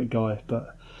 Great guy,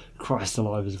 but Christ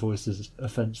alive, his voice is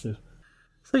offensive.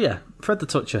 So yeah, Fred the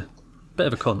Toucher. Bit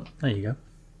of a cunt. There you go.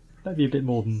 Maybe a bit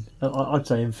more than... I'd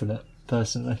say infinite,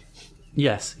 personally.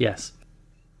 Yes.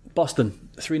 Boston,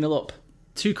 3-0 up.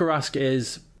 Tuukka Rask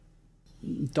is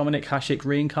Dominic Hasek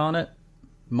reincarnate.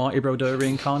 Marty Brodeur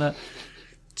reincarnate.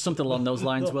 Something along those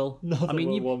lines, Will.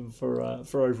 One for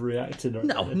overreacting. Or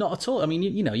no, anything. Not at all. I mean,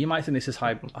 you might think this is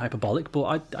hyperbolic,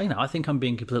 but I think I'm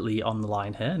being completely on the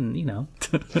line here, and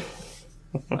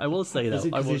I will say though,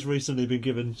 because he's recently been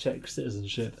given Czech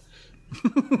citizenship.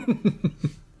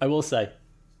 I will say,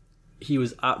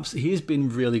 he's been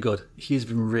really good. He's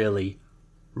been really,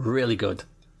 really good.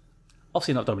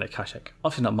 Obviously not Dominic Hasek.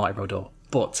 Obviously not Marty Brodeur,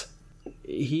 but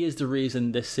he is the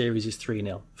reason this series is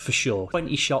 3-0 for sure.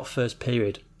 20 shot first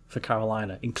period for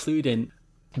Carolina, including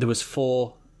there was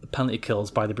 4 penalty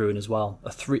kills by the Bruins as well.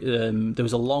 There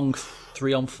was a long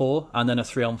 3-on-4 and then a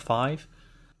 3-on-5.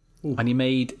 Ooh. And he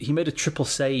made a triple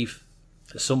save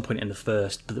at some point in the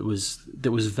first, but that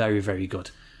was very, very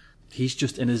good. He's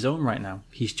just in a zone right now.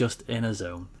 He's just in a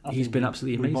zone. He's been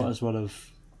absolutely amazing. We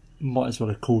might as well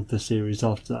have called the series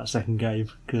after that second game,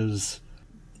 because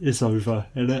it's over,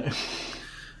 isn't it?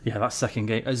 Yeah, that second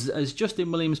game. As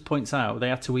Justin Williams points out, they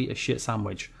had to eat a shit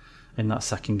sandwich in that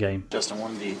second game. Justin,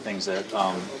 one of the things that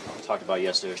we talked about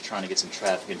yesterday was trying to get some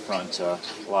traffic in front,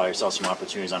 allow yourself some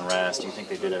opportunities on Rask. Do you think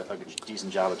they did a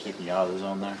decent job of keeping you out of the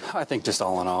zone there? I think just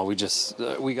all in all,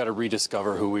 we got to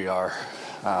rediscover who we are.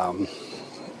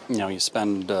 You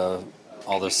spend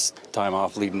all this time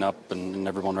off leading up and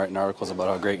everyone writing articles about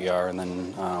how great you are, and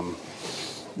then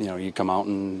you come out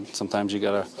and sometimes you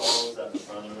gotta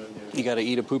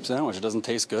eat a poop sandwich. It doesn't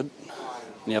taste good.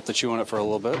 You have to chew on it for a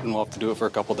little bit, and we'll have to do it for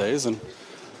a couple days and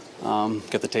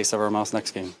get the taste of our mouth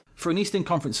next game. For an Eastern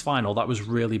Conference final, that was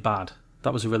really bad.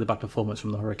 That was a really bad performance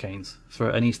from the Hurricanes.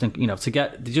 For an Eastern,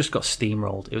 they just got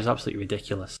steamrolled. It was absolutely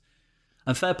ridiculous.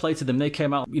 And fair play to them. They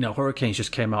came out, Hurricanes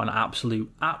just came out an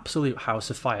absolute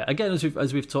house of fire. Again,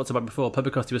 as we've talked about before,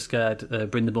 probably because they were scared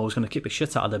Brindamore was going to kick the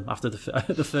shit out of them after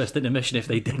the first intermission if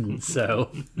they didn't.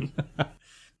 So,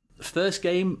 first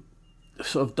game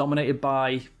sort of dominated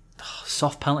by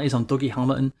soft penalties on Dougie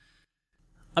Hamilton.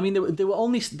 I mean, they were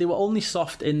only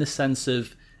soft in the sense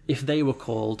of if they were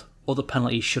called, other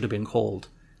penalties should have been called.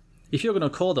 If you're going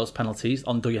to call those penalties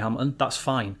on Dougie Hamilton, that's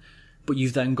fine, but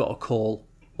you've then got to call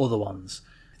other ones.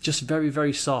 Just very,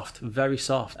 very soft, very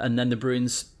soft. And then the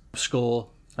Bruins score,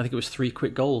 I think it was 3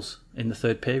 quick goals in the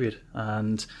third period,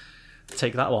 and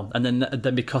take that one. And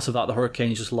then because of that, the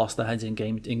Hurricanes just lost their heads in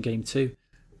game 2.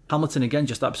 Hamilton again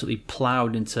just absolutely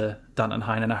ploughed into Danton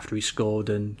Heinen after he scored,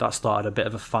 and that started a bit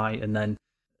of a fight. And then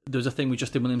there was a thing with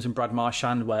Justin Williams and Brad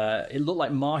Marchand where it looked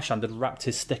like Marchand had wrapped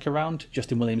his stick around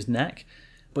Justin Williams' neck,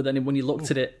 but then when you looked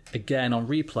at it again on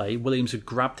replay, Williams had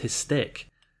grabbed his stick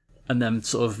and then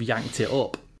sort of yanked it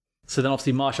up. So then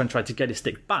obviously Marchand tried to get his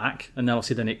stick back, and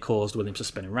then it caused Williams to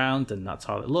spin around, and that's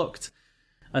how it looked.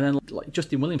 And then like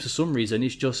Justin Williams, for some reason,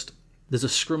 there's a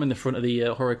scrum in the front of the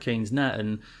Hurricanes net,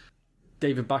 and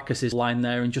David Backus is lying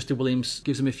there, and Justin Williams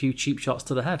gives him a few cheap shots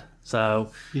to the head.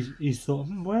 So he's thought,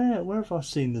 where have I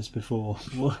seen this before?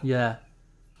 yeah.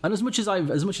 And as much as I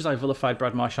vilified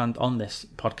Brad Marchand on this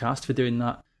podcast for doing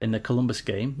that in the Columbus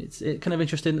game, it's kind of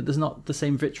interesting that there's not the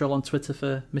same vitriol on Twitter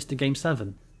for Mr. Game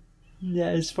 7. Yeah,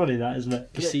 it's funny that, isn't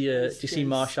it? Do you see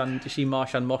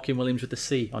Marchand mocking Williams with the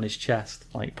C on his chest,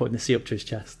 like putting the C up to his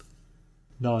chest?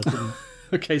 No, I didn't.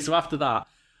 Okay, so after that,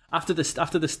 after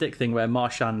the stick thing where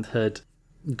Marchand had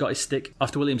got his stick,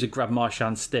 after Williams had grabbed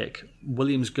Marchand's stick,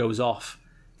 Williams goes off.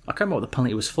 I can't remember what the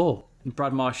penalty was for.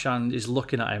 Brad Marchand is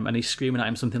looking at him and he's screaming at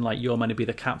him something like, "You're meant to be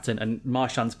the captain," and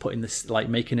Marchand's putting this, like,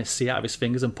 making a C out of his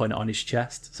fingers and putting it on his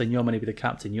chest, saying, "You're meant to be the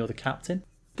captain. You're the captain."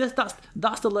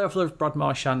 That's the level of Brad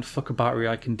Marchand fuckaboutery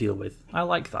I can deal with. I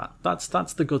like that. That's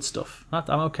the good stuff.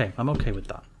 I'm okay. I'm okay with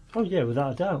that. Oh yeah,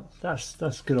 without a doubt.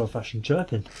 That's good old fashioned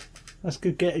chirping. That's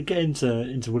good. Get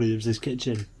into Williams'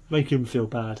 kitchen. Make him feel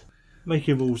bad. Make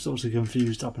him all sorts of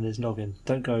confused up in his noggin.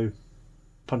 Don't go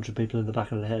punching people in the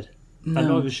back of the head. No. And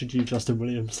neither should you, Justin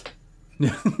Williams.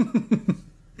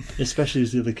 Especially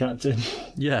as you're the captain.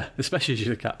 Yeah, especially as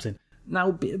you're the captain.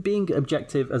 Now, being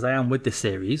objective as I am with this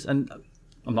series, and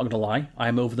I'm not going to lie, I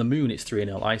am over the moon it's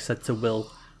 3-0. I said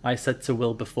to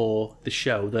Will before the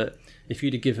show that if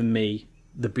you'd have given me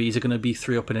the Bees are going to be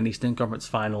 3-up in an Eastern Conference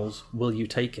Finals, will you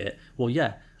take it? Well,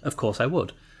 yeah, of course I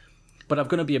would. But I'm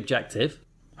going to be objective.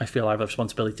 I feel I have a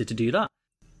responsibility to do that.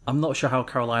 I'm not sure how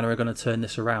Carolina are going to turn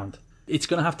this around. It's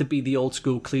going to have to be the old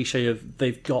school cliche of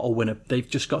they've got to win they've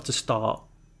just got to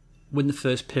win the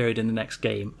first period in the next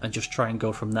game and just try and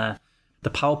go from there.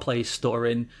 The power play is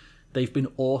stuttering. They've been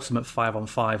awesome at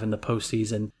 5-on-5 in the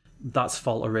postseason. That's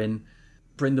faltering.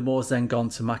 Brindamore's then gone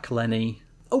to McElhenney.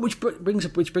 Oh, which brings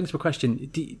up a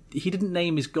question. He didn't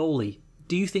name his goalie.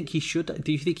 Do you think he should?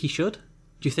 Do you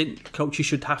think coaches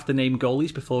should have to name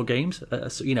goalies before games? A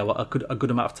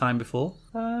good amount of time before.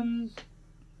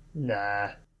 Nah,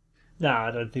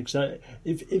 I don't think so.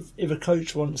 If a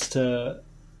coach wants to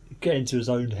get into his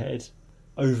own head,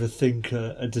 overthink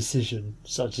a decision,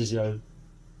 such as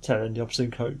telling the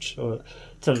opposite coach or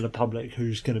telling the public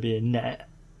who's going to be in net,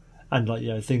 and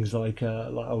things like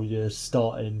you're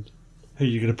starting, who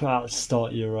you're going to put out to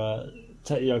start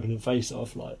take the opening face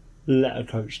off. Like, let a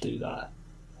coach do that.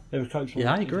 If a coach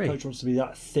I agree. If a coach wants to be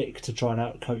that thick to try and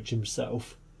out-coach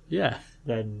himself, yeah,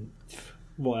 then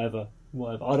whatever.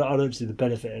 I don't see the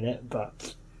benefit in it,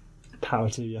 but power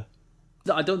to you.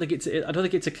 No, I don't think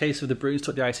it's a case of the Bruins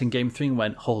took the ice in Game 3 and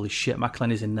went, "Holy shit,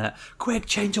 McElhenney's in there! Quick,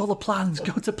 change all the plans.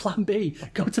 Go to Plan B.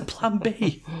 Go to Plan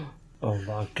B." Oh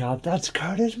my God, that's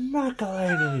Curtis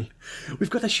McElhenney. We've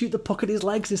got to shoot the puck at his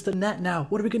legs instead of net now.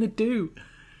 What are we going to do?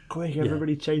 Quick,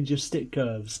 everybody change your stick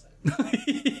curves.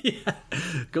 Yeah.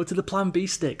 Go to the Plan B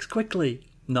sticks, quickly.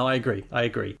 No, I agree. I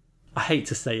hate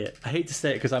to say it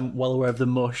because I'm well aware of the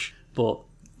mush, but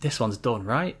this one's done,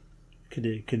 right? Can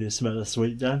you smell the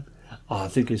sweet, Dan? Oh, I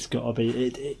think it's got to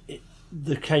be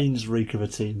the Canes reek of a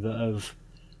team that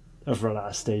have run out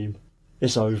of steam.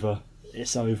 It's over.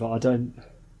 I don't.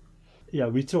 Yeah,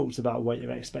 we talked about weight of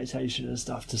expectation and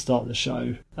stuff to start the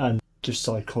show, and just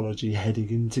psychology heading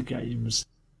into games.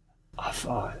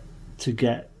 To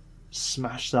get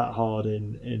smashed that hard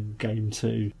in Game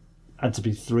 2 and to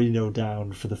be 3-0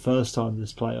 down for the first time in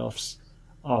this playoffs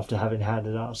after having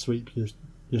handed out a sweep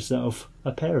yourself,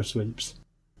 a pair of sweeps.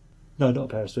 No, not a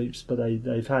pair of sweeps, but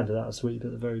they've handed out a sweep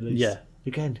at the very least. Yeah.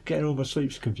 Again, getting all my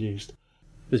sweeps confused.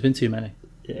 There's been too many.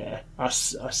 Yeah, I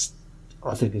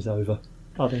think it's over.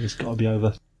 I think it's got to be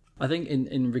over. I think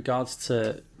in regards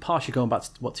to partially going back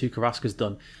to what Tuukka Raska's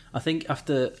done, I think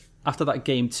after that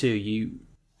Game 2,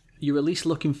 you're at least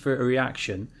looking for a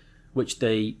reaction, which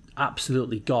they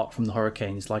absolutely got from the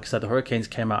Hurricanes. Like I said, the Hurricanes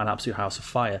came out an absolute house of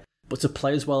fire. But to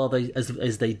play as well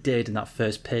as they did in that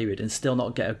first period and still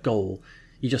not get a goal,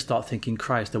 you just start thinking,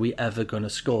 Christ, are we ever going to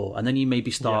score? And then you maybe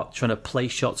start trying to play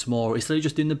shots more, instead of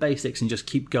just doing the basics and just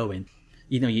keep going.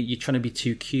 You're trying to be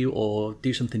too cute or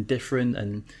do something different,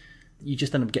 and you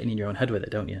just end up getting in your own head with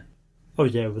it, don't you? Oh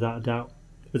yeah, without a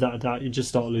doubt. You just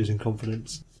start losing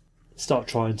confidence. Start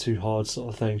trying too hard,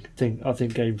 sort of thing. I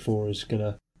think Game 4 is going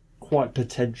to quite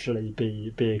potentially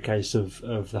be a case of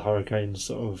the Hurricanes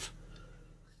sort of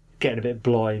getting a bit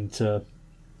blind to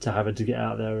having to get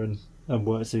out there and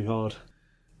work too hard.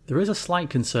 There is a slight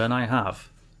concern I have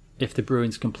if the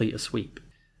Bruins complete a sweep,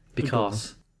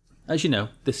 because, as you know,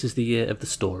 this is the year of the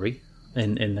story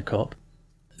in the Cup.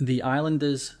 The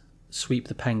Islanders sweep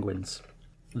the Penguins.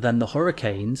 Then the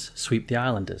Hurricanes sweep the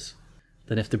Islanders.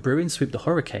 then if the Bruins sweep the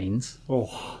Hurricanes,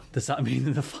 Oh, does that mean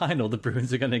in the final the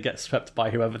Bruins are going to get swept by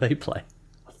whoever they play?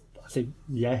 I think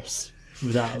yes.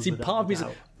 Without See,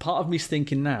 without part of me's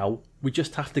thinking now we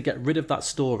just have to get rid of that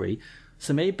story.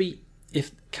 So maybe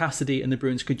if Cassidy and the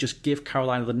Bruins could just give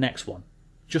Carolina the next one,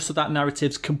 just so that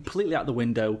narrative's completely out the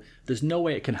window. There's no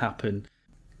way it can happen.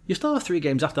 You still have 3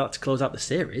 games after that to close out the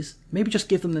series. Maybe just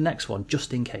give them the next one,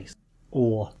 just in case.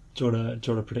 Or do you want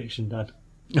a prediction, Dan?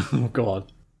 Oh,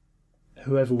 God.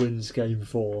 Whoever wins game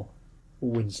 4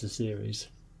 wins the series.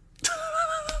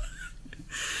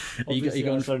 Obviously,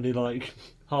 that's only like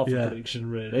half a prediction,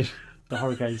 really. The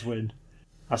Hurricanes win.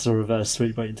 That's a reverse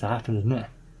sweep waiting to happen, isn't it?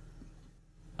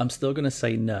 I'm still going to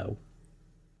say no.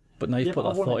 But now you've put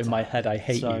that thought in my head, I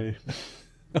hate you.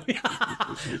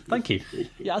 Thank you.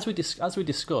 Yeah, as we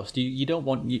discussed, you don't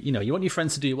want you want your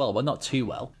friends to do well, but not too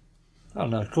well. Oh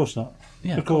no, of course not.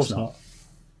 Yeah, of course not.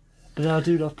 But I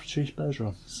do love Patrice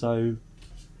Bergeron, so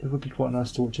it would be quite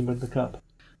nice to watch him win the cup.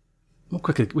 We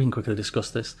can quickly discuss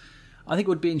this. I think it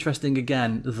would be interesting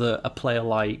again that a player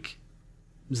like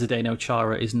Zdeno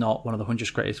Chara is not one of the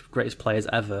 100 greatest players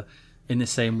ever, in the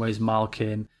same way as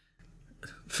Malkin.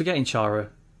 Forgetting Chara,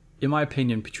 in my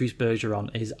opinion, Patrice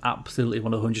Bergeron is absolutely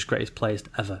one of the 100 greatest players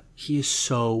ever. He is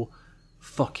so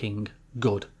fucking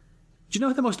good. Do you know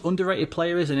who the most underrated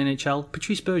player is in NHL?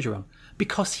 Patrice Bergeron.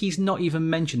 Because he's not even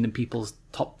mentioned in people's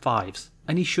top 5s.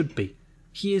 And he should be.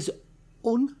 He is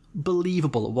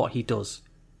unbelievable at what he does.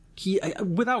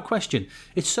 Without question.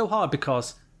 It's so hard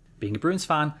because, being a Bruins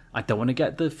fan, I don't want to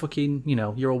get the fucking,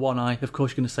 you're a one-eye, of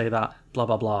course you're going to say that, blah,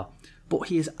 blah, blah. But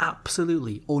he is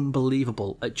absolutely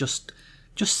unbelievable at just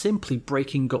simply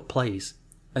breaking up plays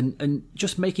and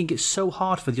just making it so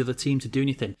hard for the other team to do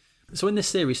anything. So in this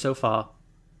series so far,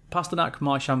 Pasternak,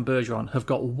 Marchand, Bergeron have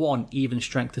got 1 even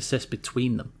strength assist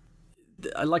between them.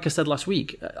 Like I said last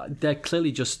week, they're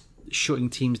clearly just shutting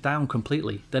teams down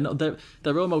completely.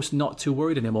 They're almost not too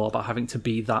worried anymore about having to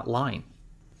be that line.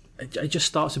 It just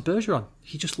starts with Bergeron.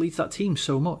 He just leads that team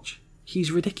so much.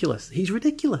 He's ridiculous.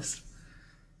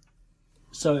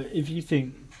 So if you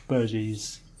think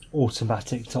Bergie's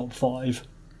automatic top 5,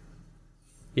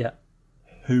 yeah,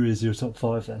 who is your top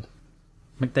 5 then?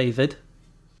 McDavid.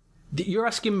 You're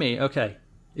asking me, okay?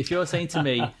 If you're saying to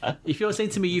me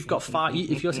you've got 5,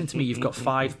 if you're saying to me you've got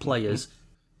 5 players,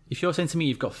 if you're saying to me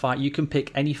you've got 5, you can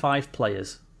pick any 5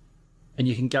 players, and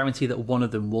you can guarantee that one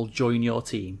of them will join your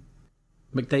team.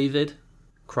 McDavid,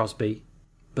 Crosby,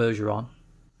 Bergeron.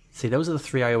 See, those are the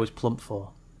 3 I always plump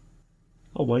for.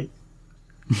 Oh wait.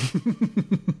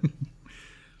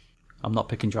 I'm not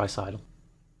picking Draisaitl.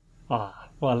 Well,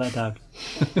 I let down.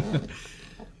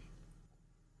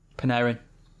 Panarin.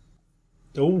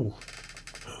 All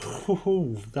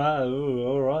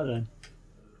right then.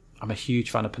 I'm a huge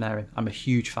fan of Panarin. I'm a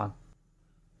huge fan.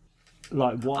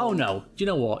 Like what? Oh no! Do you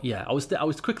know what? Yeah, I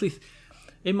was quickly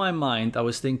in my mind. I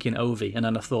was thinking Ovi, and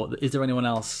then I thought, is there anyone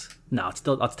else? No, I'll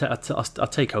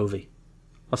take Ovi.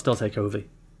 I'll still take Ovi.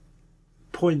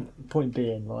 Point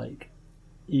being, like,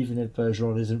 even if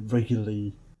Bergeron isn't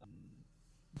regularly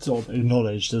sort of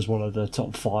acknowledged as one of the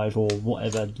top 5 or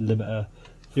whatever limiter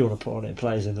you want to put on it,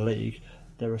 players in the league,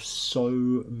 there are so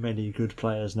many good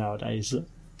players nowadays that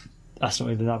that's not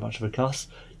even that much of a cuss.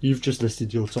 You've just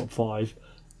listed your top 5.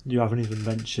 You haven't even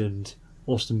mentioned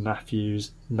Austin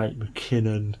Matthews, Nate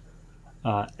McKinnon,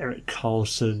 Erik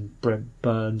Karlsson, Brent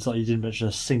Burns. Like, you didn't mention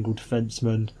a single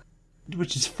defenseman,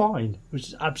 which is fine, which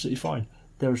is absolutely fine.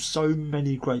 There are so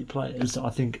many great players that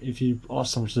I think if you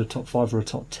ask someone to the top 5 or a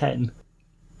top 10,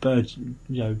 Bergie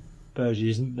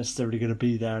isn't necessarily going to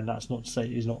be there, and that's not to say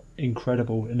he's not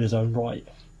incredible in his own right.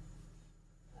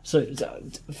 So,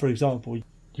 for example,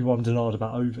 you ummed and ahed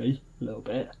about Ovi a little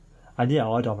bit, and yeah,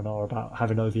 I'd and ah about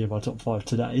having Ovi in my top 5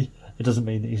 today. It doesn't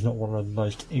mean that he's not one of the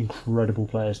most incredible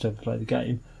players to ever play the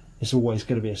game. It's always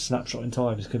going to be a snapshot in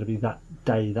time. It's going to be that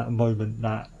day, that moment,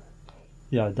 that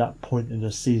point in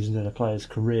the season in a player's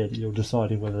career that you're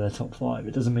deciding whether they're top 5.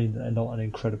 It doesn't mean that they're not an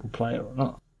incredible player or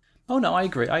not. Oh no, I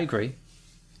agree.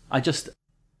 I just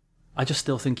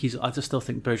still think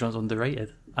Bergeron's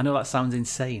underrated. I know that sounds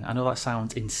insane.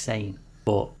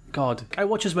 But God, I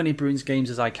watch as many Bruins games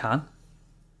as I can.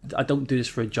 I don't do this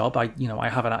for a job. I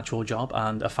have an actual job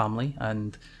and a family,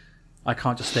 and I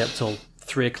can't just stay up till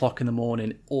 3 o'clock in the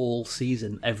morning all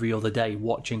season, every other day,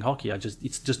 watching hockey.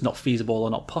 It's just not feasible or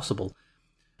not possible.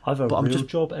 I've a real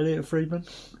job, Elliot Friedman.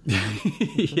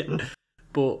 Yeah,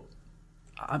 but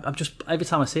I'm just, every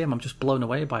time I see him, I'm just blown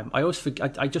away by him. I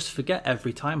just forget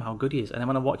every time how good he is, and then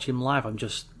when I watch him live, I'm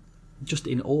just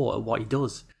in awe at what he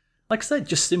does. Like I said,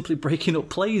 just simply breaking up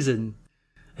plays and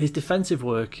his defensive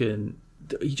work, and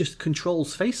he just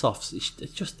controls face-offs. It's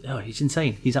just, he's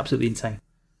insane. He's absolutely insane.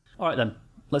 All right, then.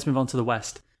 Let's move on to the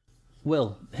West.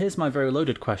 Will, here's my very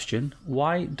loaded question.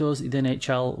 Why does the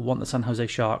NHL want the San Jose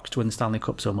Sharks to win the Stanley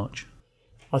Cup so much?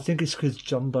 I think it's because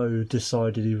Jumbo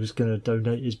decided he was going to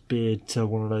donate his beard to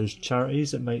one of those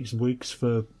charities that makes wigs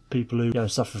for people who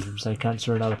suffer from, say,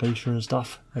 cancer and alopecia and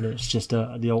stuff. And it's just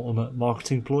the ultimate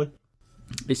marketing ploy.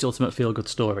 It's the ultimate feel-good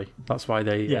story. That's why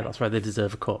they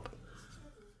deserve a cup.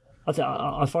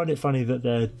 I find it funny that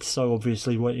they're so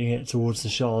obviously weighting it towards the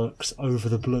Sharks over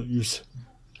the Blues.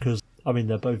 Because, I mean,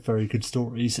 they're both very good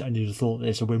stories, and you'd have thought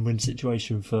it's a win-win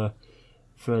situation for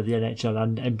the NHL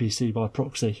and NBC by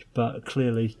proxy. But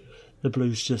clearly, the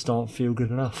Blues just aren't feel good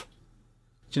enough.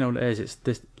 Do you know what it is? It's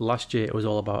this. Last year it was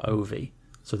all about Ovi,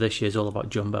 so this year's all about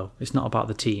Jumbo. It's not about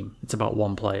the team. It's about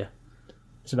one player.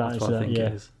 It's about That's what I think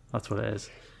it is. That's what it is.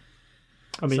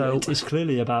 I mean, it's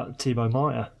clearly about Timo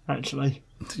Meyer, actually.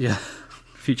 Yeah,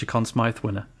 future Conn Smythe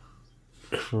winner.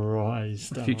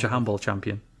 Christ. Future handball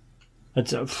champion.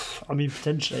 I mean,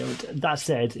 potentially. That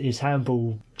said, his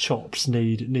handball chops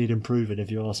need improving,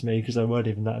 if you ask me, because they weren't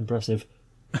even that impressive.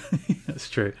 That's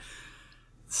true.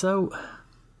 So,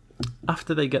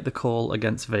 after they get the call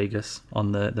against Vegas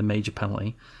on the major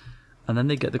penalty, and then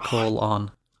they get the call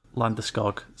on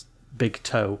Landeskog's big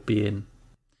toe being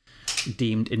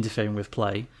deemed interfering with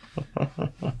play,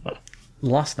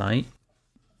 last night,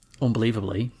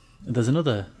 unbelievably, there's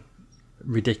another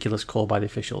ridiculous call by the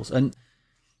officials. And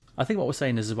I think what we're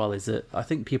saying as well is that I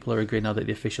think people are agreeing now that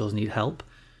the officials need help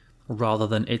rather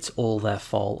than it's all their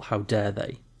fault, how dare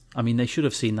they. I mean, they should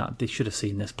have seen that. They should have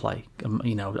seen this play.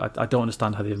 I don't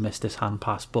understand how they've missed this hand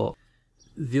pass, but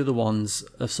the other ones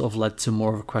have sort of led to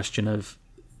more of a question of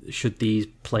should these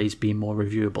plays be more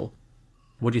reviewable?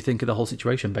 What do you think of the whole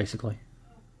situation, basically?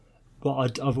 Well,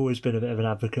 I've always been a bit of an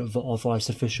advocate of ice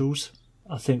officials.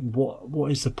 I think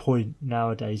what is the point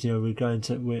nowadays?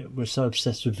 We're so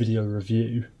obsessed with video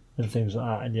review and things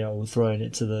like that, and we're throwing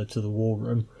it to the war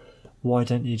room. Why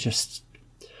don't you just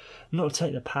not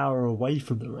take the power away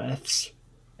from the refs?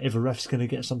 If a ref's going to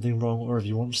get something wrong, or if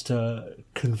he wants to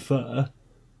confer,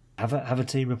 have a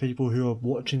team of people who are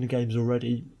watching the games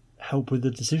already help with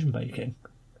the decision making.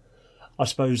 I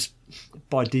suppose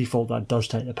by default that does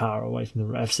take the power away from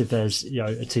the refs if there's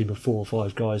a team of 4 or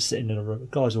 5 guys sitting in a room,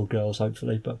 guys or girls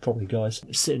hopefully, but probably guys,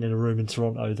 sitting in a room in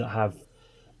Toronto that have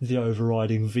the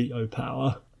overriding veto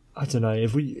power. I don't know,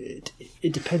 it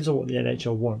depends on what the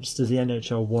NHL wants. Does the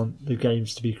NHL want the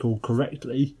games to be called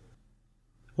correctly,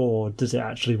 or does it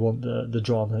actually want the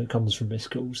drama that comes from missed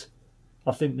calls?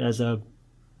 I think there's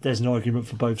an argument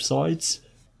for both sides.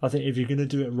 I think if you're going to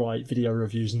do it right, video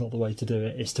reviews not the way to do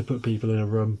it. It's to put people in a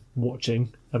room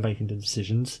watching and making the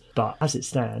decisions. But as it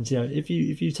stands, if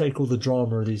you take all the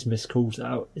drama of these missed calls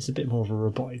out, it's a bit more of a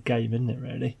robotic game, isn't it,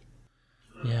 really?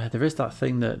 Yeah, there is that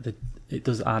thing that it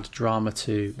does add drama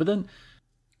to. But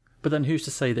then who's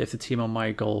to say that if the Timo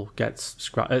Meyer goal gets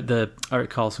the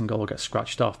Erik Karlsson goal gets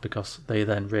scratched off because they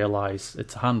then realise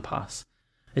it's a hand pass,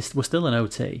 we're still in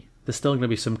OT. There's still going to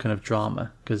be some kind of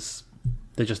drama because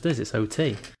there just is. It's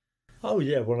OT. Oh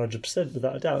yeah, 100%,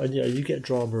 without a doubt. And you get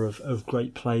drama of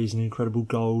great plays and incredible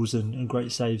goals and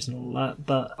great saves and all that.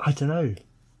 But I don't know.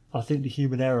 I think the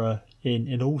human error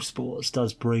in all sports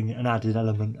does bring an added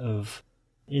element of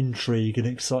intrigue and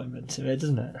excitement to it,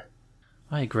 doesn't it?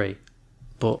 I agree,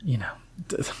 but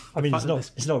I mean,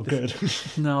 it's not good.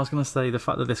 No, I was going to say the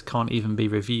fact that this can't even be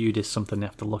reviewed is something they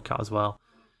have to look at as well.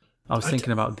 I was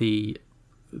thinking about the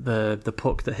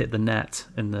puck that hit the net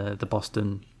in the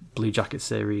Boston Blue Jackets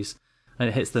series, and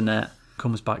it hits the net,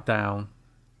 comes back down,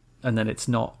 and then it's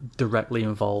not directly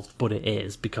involved, but it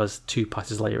is because 2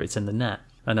 passes later it's in the net.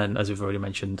 And then, as we've already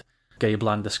mentioned, Gabe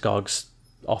Landeskog's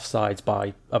offsides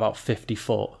by about 50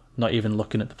 foot, not even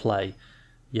looking at the play.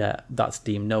 Yeah, that's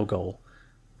deemed no goal.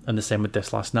 And the same with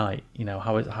this last night.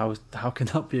 How can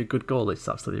that be a good goal? It's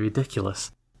absolutely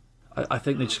ridiculous. I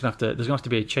think there's going to have to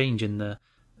be a change in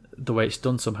the way it's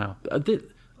done somehow.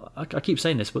 I keep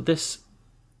saying this, but this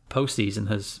postseason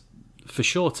has, for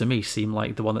sure to me, seemed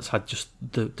like the one that's had just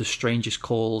the strangest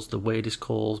calls, the weirdest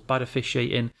calls, bad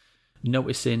officiating,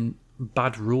 noticing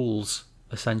bad rules,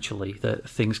 essentially, that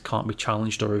things can't be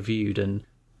challenged or reviewed, and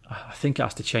I think it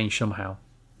has to change somehow.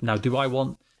 Now, do I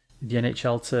want the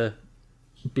NHL to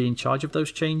be in charge of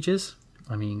those changes?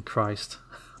 I mean, Christ.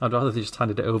 I'd rather they just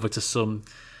handed it over to some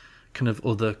kind of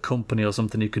other company or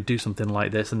something who could do something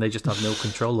like this and they just have no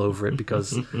control over it,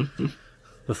 because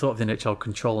the thought of the NHL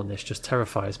controlling this just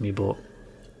terrifies me. But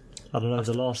I don't know,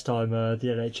 the last time the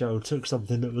NHL took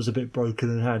something that was a bit broken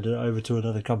and handed it over to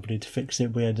another company to fix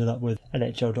it, we ended up with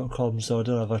NHL.com, so I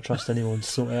don't know if I trust anyone to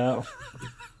sort it out.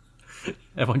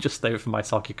 Everyone just stay away from ice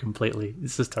hockey completely.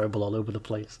 It's just terrible all over the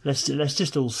place. Let's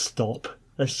just all stop.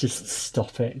 Let's just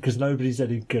stop it, because nobody's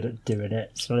any good at doing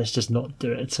it, so let's just not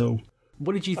do it at all.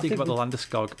 What did you think about the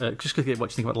Landeskog? Just what do you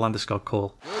think about the Landeskog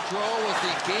call? Goodrow with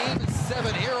the Game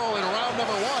 7 hero in round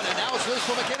number 1, and now it's loose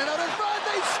for McKinnon out in front.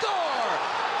 They score!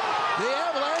 The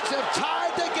Avalanche have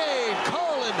tied the game.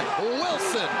 Colin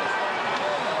Wilson.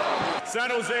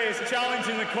 San Jose is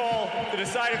challenging the call to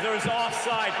decide if there was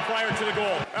offside prior to the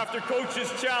goal. After coach's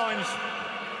challenge,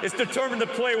 it's determined the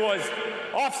play was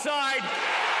offside.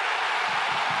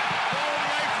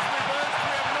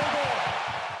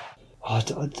 I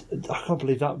can't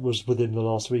believe that was within the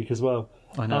last week as well.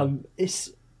 I know. It's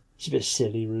a bit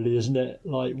silly, really, isn't it?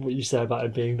 Like what you say about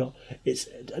it being not. It's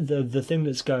the thing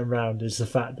that's going around is the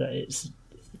fact that it's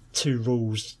two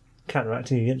rules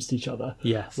counteracting against each other.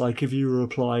 Yes. Like if you were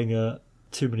applying a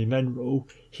too many men rule,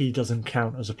 he doesn't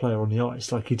count as a player on the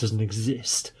ice. Like he doesn't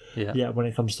exist. Yeah. When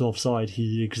it comes to offside,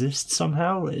 he exists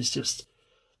somehow. It's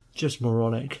just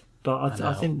moronic. But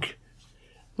I think.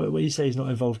 When you say he's not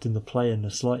involved in the play in the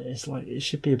slightest, like it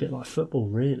should be a bit like football,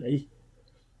 really.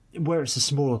 Where it's a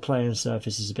smaller playing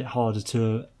surface, it's a bit harder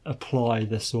to apply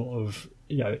the sort of,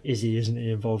 is he, isn't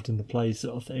he involved in the play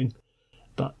sort of thing.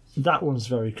 But that one's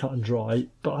very cut and dry.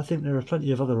 But I think there are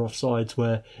plenty of other offsides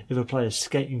where if a player's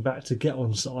skating back to get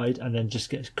onside and then just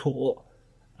gets caught,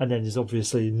 and then there's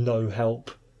obviously no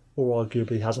help, or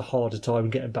arguably has a harder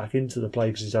time getting back into the play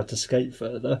because he's had to skate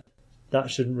further, that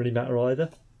shouldn't really matter either.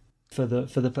 For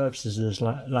the purposes of this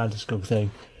Landeskog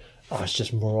thing, it's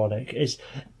just moronic.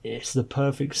 It's the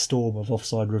perfect storm of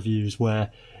offside reviews where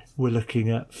we're looking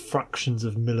at fractions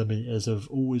of millimetres of,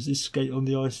 is this skate on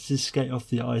the ice, is this skate off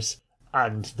the ice,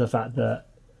 and the fact that,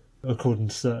 according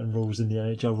to certain rules in the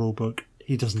NHL rulebook,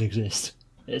 he doesn't exist.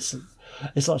 It's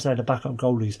like saying a backup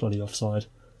goalie's bloody offside.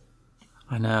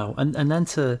 I know, and then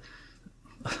to,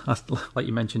 like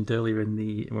you mentioned earlier when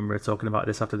we were talking about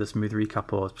this after the smooth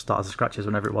recap or start as a scratches,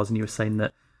 whenever it was, and you were saying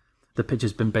that the pitch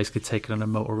has been basically taken on a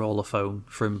Motorola phone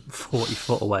from 40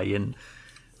 foot away, and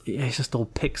it's just all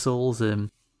pixels. And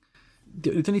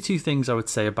the only two things I would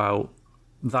say about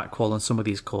that call and some of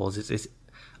these calls is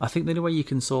I think the only way you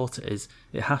can sort it is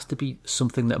it has to be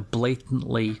something that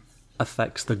blatantly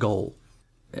affects the goal,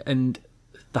 and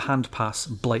the hand pass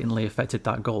blatantly affected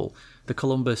that goal. The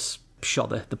Columbus shot,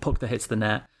 the puck that hits the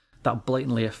net, that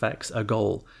blatantly affects a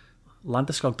goal.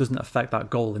 Landeskog doesn't affect that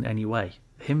goal in any way.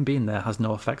 Him being there has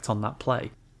no effect on that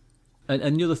play.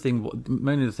 And the other thing,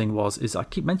 my other thing is I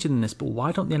keep mentioning this, but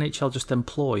why don't the NHL just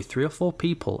employ 3 or 4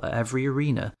 people at every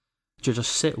arena to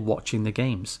just sit watching the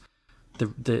games? The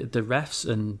refs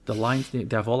and the lines, they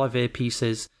have all their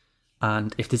earpieces,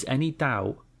 and if there's any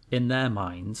doubt in their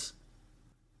minds,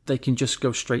 they can just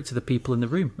go straight to the people in the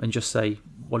room and just say,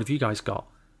 "What have you guys got?"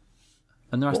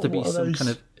 And there has to be some kind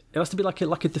of... It has to be like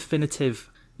a definitive...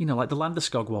 like the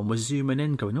Landeskog one was zooming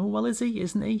in, going, "Oh, well, is he?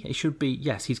 Isn't he?" It should be,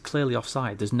 yes, he's clearly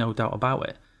offside. There's no doubt about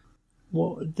it.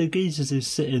 What the geezers who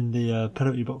sit in the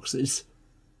penalty boxes,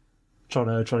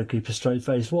 trying to keep a straight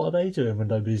face, what are they doing when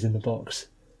nobody's in the box?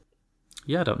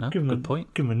 Yeah, I don't know. Good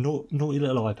point. Give him a naughty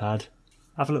little iPad.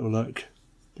 Have a little look.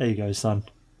 There you go, son.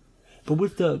 But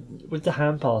with the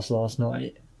hand pass last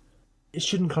night, it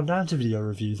shouldn't come down to video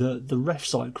review. The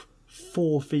ref's like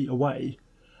 4 feet away,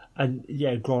 and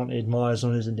yeah, granted, Myers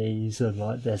on his knees, and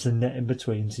like there's a net in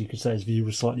between, so you could say his view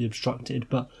was slightly obstructed.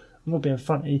 But I'm not being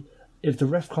funny. If the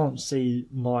ref can't see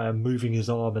Meyer moving his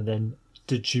arm and then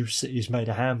deduce that he's made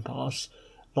a hand pass,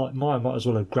 like Meyer might as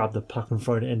well have grabbed the puck and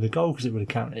thrown it in the goal because it would have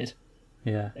counted.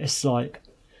 Yeah, it's like,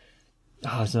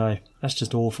 I don't know, that's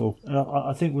just awful. And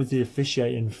I think with the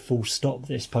officiating full stop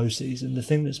this postseason, the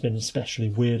thing that's been especially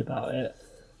weird about it,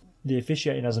 the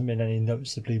officiating hasn't been any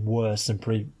noticeably worse than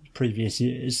previous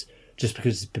years, just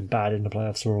because it's been bad in the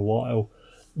playoffs for a while.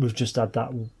 We've just had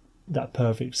that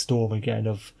perfect storm again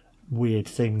of weird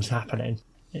things happening.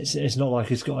 It's not like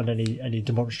it's gotten any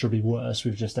demonstrably worse.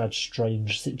 We've just had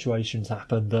strange situations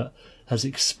happen that has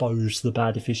exposed the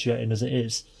bad officiating as it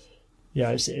is. Yeah,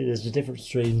 there's a difference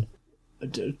between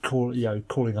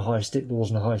calling a high stick that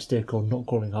wasn't a high stick, or not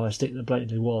calling a high stick that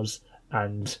blatantly was,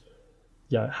 and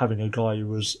having a guy who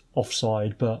was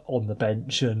offside but on the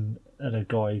bench and a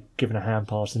guy giving a hand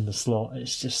pass in the slot.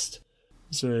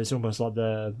 It's almost like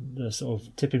the sort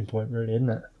of tipping point, really, isn't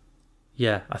it?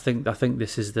 Yeah, I think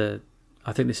this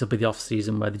will be the off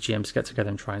season where the GMs get together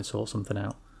and try and sort something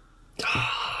out.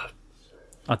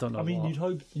 I don't know. I mean, you'd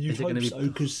hope so,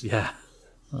 because yeah.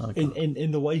 Oh,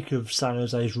 in the wake of San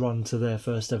Jose's run to their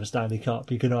first ever Stanley Cup,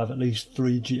 you're going to have at least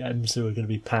 3 GMs who are going to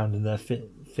be pounding their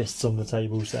fists on the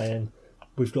table saying,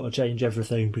 "We've got to change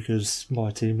everything because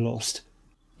my team lost."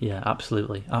 Yeah,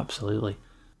 absolutely.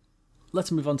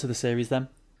 Let's move on to the series then.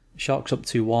 Sharks up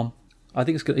 2-1. I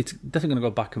think it's definitely going to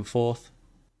go back and forth.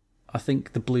 I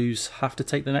think the Blues have to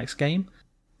take the next game,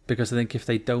 because I think if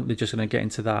they don't, they're just going to get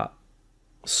into that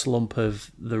slump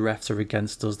of the refs are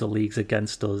against us, the league's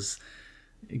against us,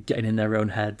 getting in their own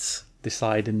heads,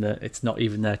 deciding that it's not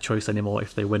even their choice anymore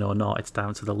if they win or not. It's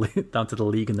down to the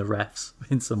league and the refs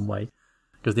in some way,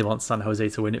 because they want San Jose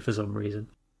to win it for some reason.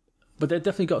 But they've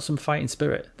definitely got some fighting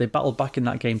spirit. They battled back in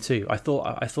that game too. I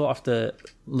thought after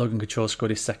Logan Couture scored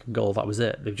his second goal, that was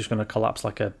it. They were just going to collapse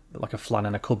like a flan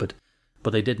in a cupboard, but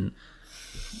they didn't.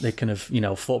 They kind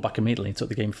of fought back immediately and took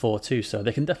the game 4-2. So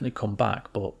they can definitely come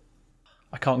back. But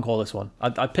I can't call this one.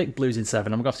 I picked Blues in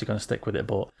 7. I'm obviously going to stick with it,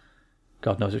 but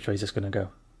God knows which way is this going to go.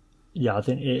 Yeah, I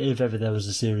think if ever there was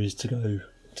a series to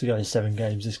go in 7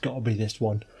 games, it's got to be this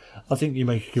one. I think you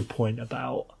make a good point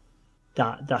about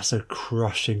that. That's a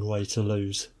crushing way to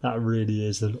lose. That really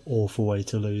is an awful way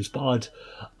to lose. But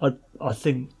I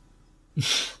think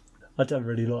I don't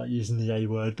really like using the A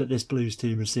word, but this Blues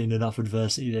team has seen enough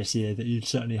adversity this year that you'd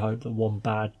certainly hope that one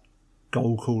bad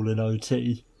goal call in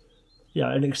OT,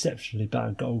 an exceptionally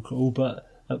bad goal call, but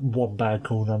one bad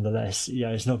call nonetheless,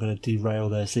 it's not going to derail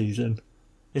their season.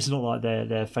 It's not like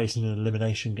they're facing an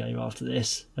elimination game after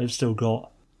this. They've still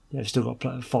got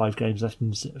 4 games left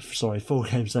in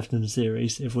the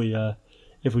series if we go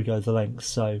the length.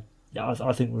 So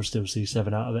I think we'll still see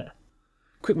 7 out of it.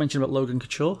 Quick mention about Logan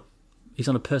Couture. He's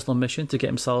on a personal mission to get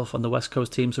himself on the West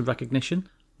Coast team some recognition.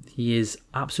 He is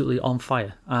absolutely on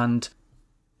fire and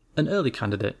an early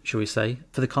candidate, shall we say,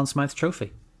 for the Conn Smythe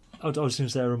Trophy. I was going to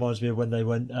say, it reminds me of when they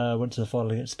went to the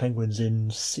final against the Penguins in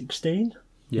 2016.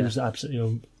 Yeah. He was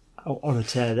absolutely on a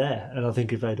tear there, and I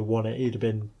think if they'd have won it, he'd have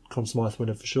been Conn Smythe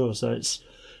winner for sure. So it's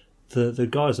the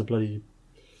guy's a bloody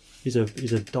he's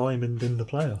a diamond in the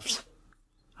playoffs.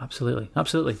 Absolutely.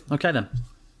 Okay then.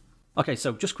 Okay,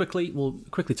 so just we'll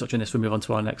quickly touch on this. We'll move on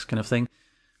to our next kind of thing.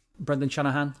 Brendan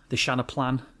Shanahan, the Shana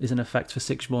plan is in effect for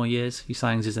 6 more years. He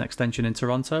signs his extension in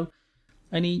Toronto.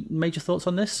 Any major thoughts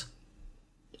on this?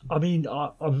 I mean,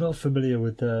 I'm not familiar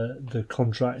with the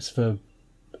contracts for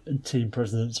team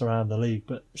presidents around the league,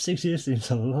 but 6 years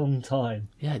seems a long time.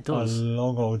 Yeah, it does. A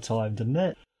long old time, doesn't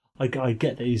it? I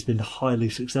get that he's been highly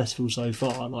successful so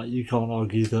far. Like, you can't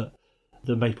argue that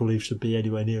the Maple Leafs should be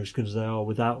anywhere near as good as they are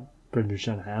without Brendan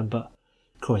Shanahan, but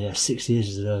 6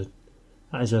 years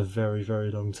is a very,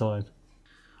 very long time.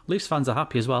 Leafs fans are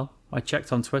happy as well. I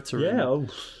checked on Twitter. Yeah,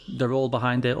 they're all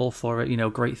behind it, all for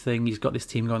it. Great thing. He's got this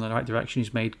team going in the right direction.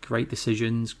 He's made great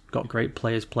decisions, got great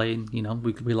players playing.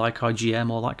 We like our GM,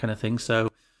 all that kind of thing. So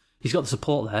he's got the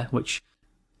support there, which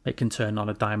it can turn on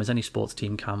a dime as any sports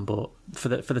team can. But for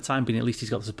the time being, at least he's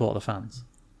got the support of the fans.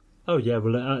 Oh yeah,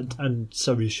 well, and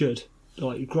so he should.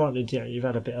 Like, granted, you've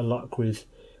had a bit of luck with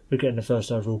getting the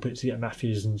first overall pick to get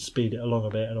Matthews and speed it along a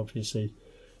bit, and obviously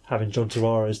having John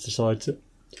Tavares decide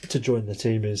to join the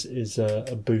team is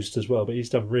a boost as well. But he's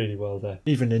done really well there,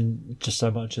 even in just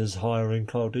so much as hiring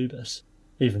Kyle Dubas.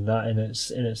 Even that in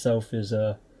itself is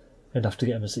enough to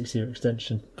get him a 6-year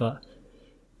extension. But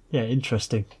yeah,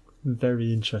 interesting,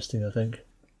 very interesting, I think.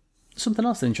 Something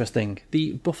else interesting: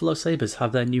 the Buffalo Sabres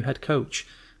have their new head coach,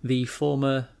 the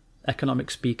former economic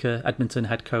speaker, Edmonton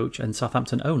head coach, and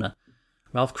Southampton owner.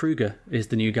 Ralph Kruger is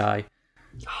the new guy.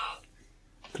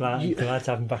 Glad to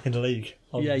have him back in the league.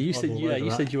 You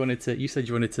said you wanted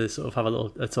to sort of have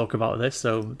a talk about this.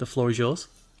 So the floor is yours.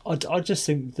 I just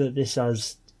think that this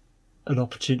has an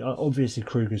opportunity. Obviously,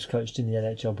 Kruger's coached in the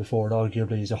NHL before, and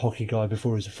arguably he's a hockey guy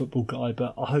before he's a football guy.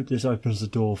 But I hope this opens the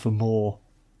door for more,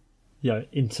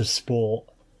 inter sport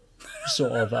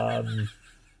sort of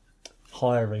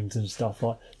hirings and stuff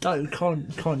like. No,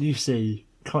 can't you see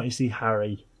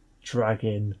Harry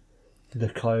dragging the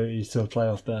Coyotes to a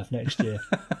playoff berth next year?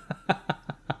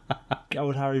 Get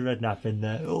old Harry Redknapp in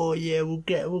there. Oh yeah, we'll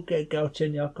get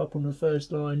Galchenyuk up on the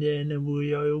first line, and then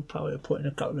we'll probably put in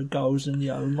a couple of goals, and we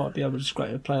might be able to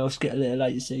scrape the playoffs, get a little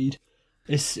 8 seed.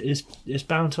 It's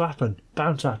bound to happen.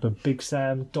 Big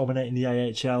Sam dominating the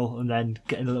AHL, and then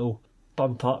getting a little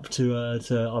bump up to I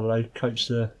don't know, coach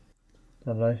the. I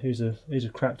don't know who's a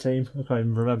crap team. I can't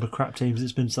even remember crap teams.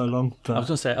 It's been so long. But I was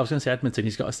going to say Edmonton.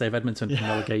 He's got to save Edmonton from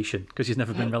relegation because he's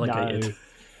never been relegated.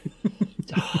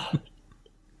 No.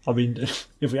 I mean,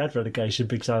 if we had relegation,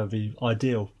 Big Sam would be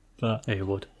ideal. But yeah, it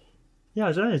would. Yeah,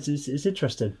 I don't know. It's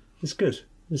interesting. It's good.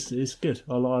 It's good.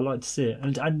 I like to see it.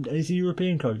 And he's a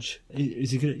European coach.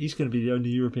 He's going to be the only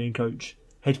European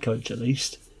head coach at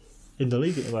least, in the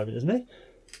league at the moment, isn't he?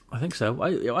 I think so.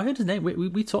 I heard his name.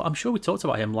 We talked. I'm sure we talked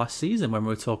about him last season when we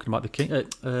were talking about the King.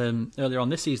 Earlier on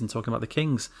this season, talking about the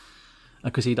Kings,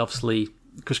 because he'd obviously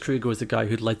because Kruger was the guy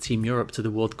who'd led Team Europe to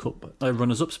the World Cup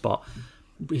runners-up spot.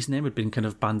 His name had been kind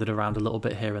of banded around a little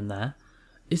bit here and there.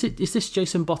 Is this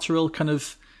Jason Botterill kind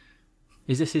of?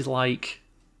 Is this his like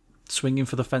swinging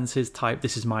for the fences type?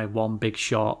 This is my one big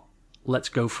shot. Let's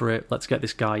go for it. Let's get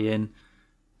this guy in.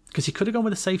 Because he could have gone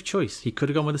with a safe choice.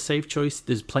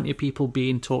 There's plenty of people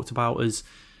being talked about as,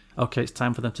 okay, it's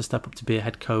time for them to step up to be a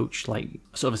head coach, like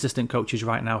sort of assistant coaches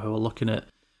right now who are looking at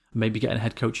maybe getting a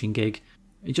head coaching gig.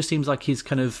 It just seems like he's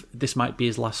kind of, this might be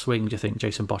his last swing, do you think,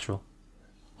 Jason Botterill?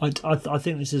 I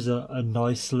think this is a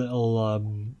nice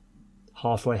little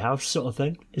halfway house sort of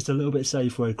thing. It's a little bit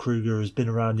safe where Kruger has been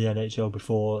around the NHL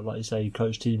before, like you say, he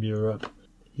coached Team Europe.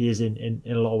 He is in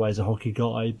a lot of ways a hockey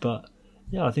guy, but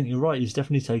yeah, I think you're right. He's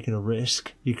definitely taken a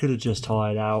risk. You could have just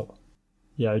hired out,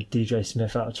 DJ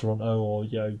Smith out of Toronto, or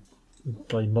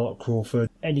play Mark Crawford,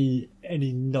 any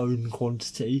known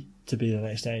quantity to be the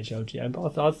next NHL GM.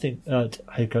 But I think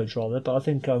head coach rather. But I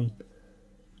think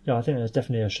I think there's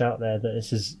definitely a shout there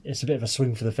that it's a bit of a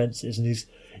swing for the fences, and he's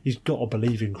got to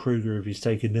believe in Kruger if he's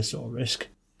taking this sort of risk.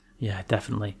 Yeah,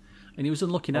 definitely. And he was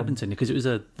unlucky in Edmonton because it was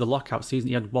the lockout season.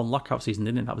 He had one lockout season,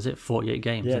 didn't he? That was it, 48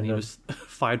 games, and he was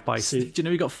fired by. Do you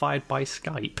know he got fired by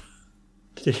Skype?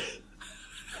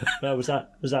 Well, was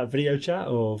that video chat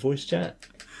or voice chat?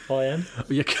 IM.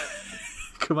 You can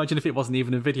imagine if it wasn't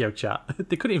even a video chat.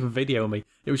 They couldn't even video me.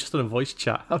 It was just on a voice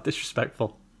chat. How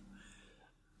disrespectful.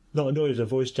 Not annoyed at a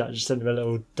voice chat. Just sent him a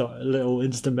little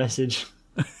instant message.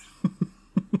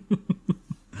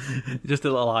 Just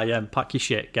a little IM, pack your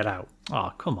shit, get out.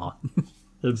 Oh, come on.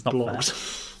 It's not blocked.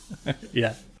 fair.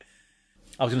 Yeah.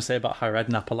 I was going to say about Jared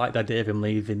Knapp, I like the idea of him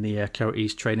leaving the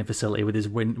Coyotes training facility with his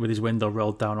window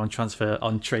rolled down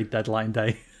on trade deadline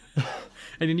day.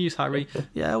 Any news, Harry?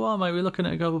 Yeah, well, mate, we're looking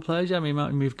at a couple of players. Yeah, we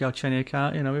might move Galchenyuk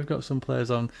out. We've got some players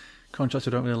on contracts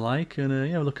we don't really like, and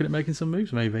we're looking at making some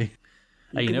moves, maybe.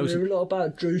 You're going to hear a lot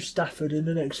about Drew Stafford in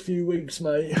the next few weeks,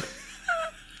 mate.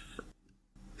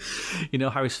 You know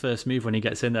Harry's first move when he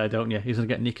gets in there, don't you? He's going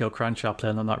to get Nico Kranjčar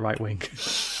playing on that right wing. Put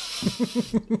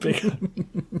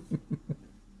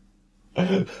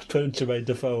Jermaine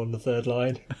Defoe on the third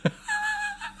line.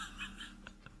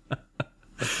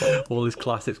 All his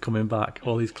classics coming back.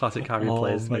 All these classic Harry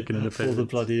players making an appearance. All the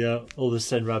bloody, all the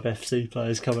Senrab FC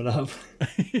players coming up.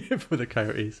 For the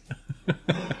Coyotes.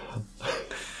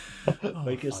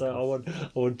 Make it so I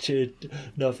want cheer.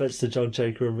 No offense to John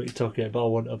Chaker and Rick Tocchet, but I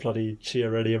want a bloody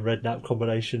Chiarelli and Redknapp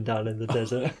combination down in the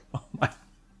desert. Oh my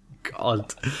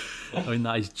god! I mean,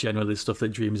 that is generally stuff that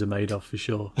dreams are made of for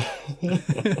sure. I'm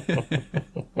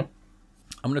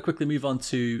going to quickly move on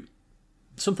to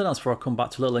something else before I come back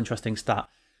to a little interesting stat.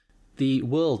 The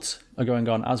Worlds are going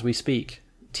on as we speak.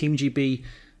 Team GB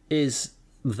is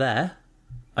there.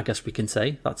 I guess we can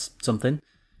say that's something,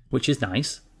 which is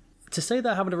nice. To say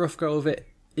they're having a rough go of it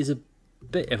is a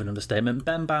bit of an understatement.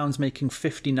 Ben Bounds making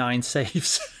 59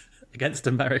 saves against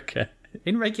America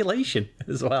in regulation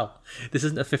as well. This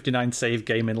isn't a 59 save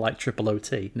game in like triple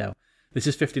OT. No, this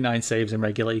is 59 saves in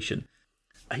regulation.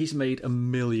 He's made 1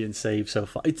 million saves so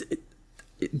far.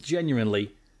 It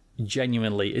genuinely,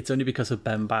 it's only because of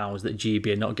Ben Bounds that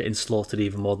GB are not getting slaughtered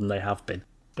even more than they have been.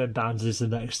 Ben Bounds is the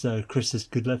next Christos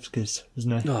Gudlevskis,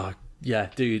 isn't he? Oh,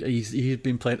 yeah, dude, he's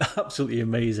been playing absolutely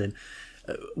amazing.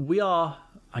 I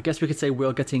guess we could say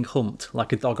we're getting humped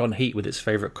like a dog on heat with its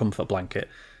favourite comfort blanket.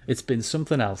 It's been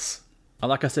something else. And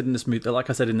like I said in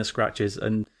the scratches,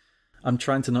 and I'm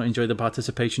trying to not enjoy the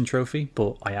participation trophy,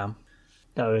 but I am.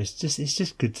 No, it's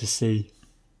just good to see.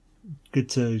 Good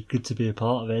to be a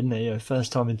part of it, isn't it?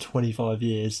 First time in 25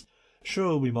 years.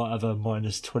 Sure, we might have a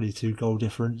minus 22 goal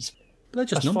difference. But they're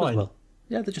just numbers, Will.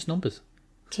 Yeah, they're just numbers.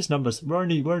 Just numbers. We're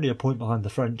only a point behind the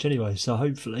French anyway, so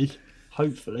hopefully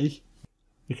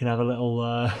we can have a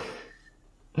little.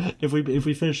 If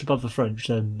we finish above the French,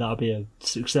 then that'll be a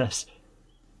success.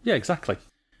 Yeah, exactly.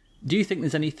 Do you think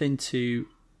there's anything to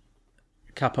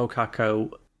Capo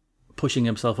Caco pushing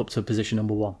himself up to position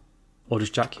number 1, or does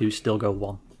Jack Hughes still go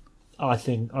 1? I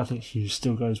think Hughes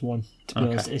still goes 1. To be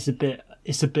honest,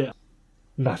 it's a bit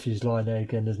Matthews Laine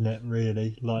again, isn't it?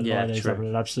 Really, like Laine's having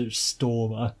an absolute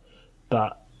stormer.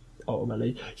 But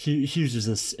ultimately, Hughes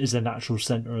is a natural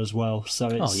centre as well, so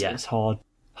it's hard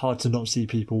to not see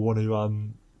people want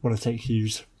to take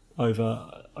Hughes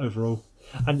overall.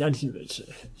 And Hughes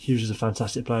is a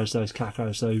fantastic player, so is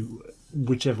Caco. So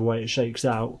whichever way it shakes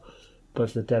out,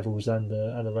 both the Devils and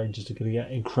the Rangers are going to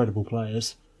get incredible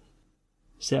players.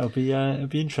 So it'll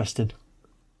be interesting.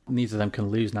 Neither of them can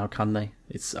lose now, can they?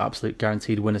 It's absolute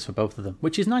guaranteed winners for both of them,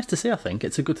 which is nice to see. I think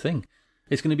it's a good thing.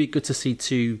 It's going to be good to see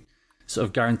two sort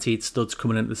of guaranteed studs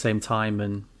coming in at the same time,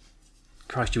 and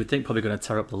Christ, you would think probably going to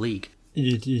tear up the league.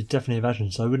 You'd definitely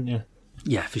imagine so, wouldn't you?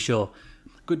 Yeah, for sure.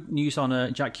 Good news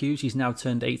on Jack Hughes. He's now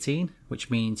turned 18, which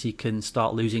means he can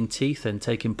start losing teeth and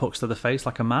taking pucks to the face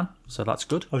like a man. So that's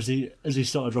good. Has he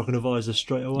started rocking a visor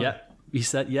straight away?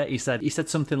 Yeah, he said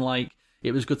something like,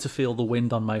 "It was good to feel the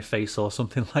wind on my face," or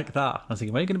something like that. I was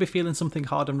thinking, well, you're going to be feeling something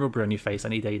hard and rubbery on your face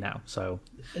any day now. So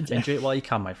enjoy it while you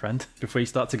can, my friend, before you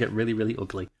start to get really, really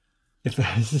ugly.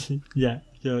 Yeah,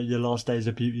 your last days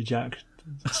of beauty, Jack.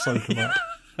 Soak them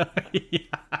up. Yeah.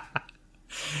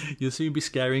 You'll soon be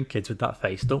scaring kids with that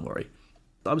face, don't worry.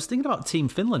 I was thinking about Team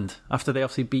Finland after they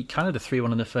obviously beat Canada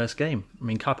 3-1 in the first game. I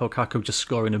mean, Kaapo Kakko just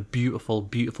scoring a beautiful,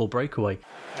 beautiful breakaway.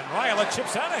 And Raiola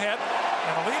chips out ahead,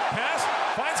 and a lead pass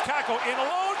finds Kakko in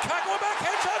alone. Kakko back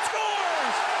headshot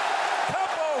scores!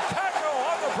 Kaapo Kakko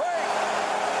on the break,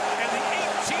 and the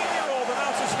 18-year-old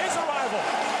announces his arrival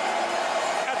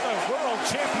at the World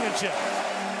Championship.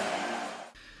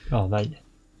 Oh, mate.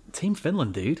 Team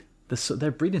Finland, dude.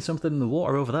 They're breeding something in the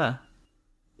water over there.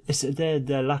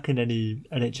 They're lacking any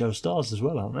NHL stars as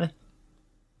well, aren't they?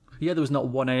 Yeah, there was not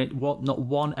one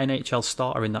NHL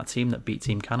starter in that team that beat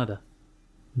Team Canada.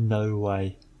 No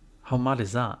way. How mad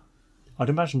is that? I'd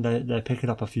imagine they're picking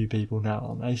up a few people now,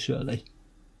 aren't they, surely?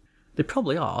 They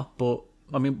probably are, but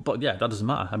yeah, that doesn't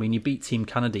matter. I mean, you beat Team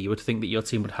Canada, you would think that your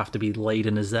team would have to be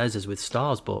laden as theirs is with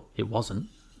stars, but it wasn't.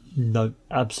 No,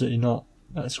 absolutely not.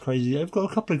 That's crazy. They've got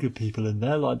a couple of good people in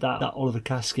there, like that Oliver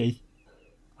Kasky.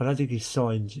 I don't think he's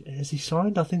signed. Has he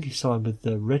signed? I think he signed with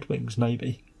the Red Wings,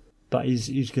 maybe. But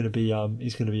he's going to be over in the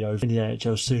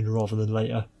NHL sooner rather than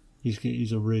later. He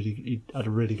had a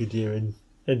really good year in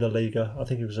the Liga. I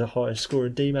think he was the highest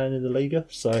scoring D-man in the Liga.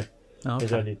 So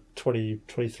he's only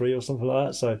 23 or something like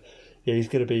that. So yeah, he's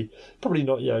going to be probably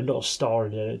not a star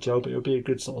in the NHL, but he'll be a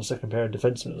good sort of second pairing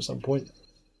defenseman at some point.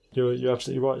 You're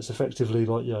absolutely right. It's effectively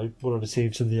like one of the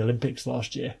teams in the Olympics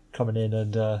last year coming in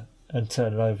and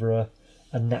turning over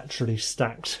a naturally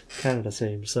stacked Canada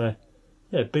team. So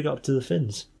yeah, big up to the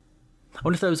Finns. I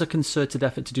wonder if there was a concerted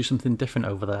effort to do something different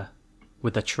over there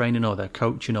with their training or their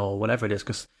coaching or whatever it is.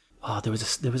 Because there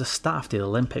was a stat after the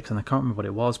Olympics, and I can't remember what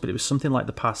it was, but it was something like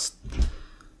the past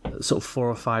sort of 4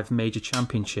 or 5 major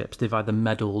championships they've either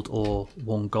medalled or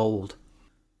won gold.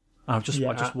 I just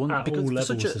wonder because all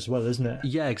levels as well, isn't it?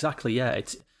 Yeah, exactly. Yeah,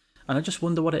 and I just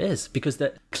wonder what it is because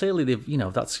that clearly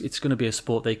it's going to be a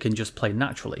sport they can just play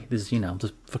naturally. There's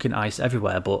fucking ice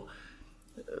everywhere, but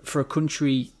for a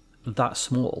country that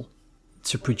small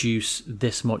to produce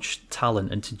this much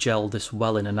talent and to gel this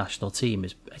well in a national team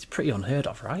it's pretty unheard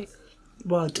of, right?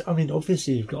 Well, I mean,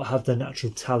 obviously you've got to have the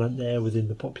natural talent there within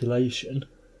the population.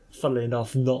 Funnily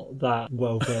enough, not that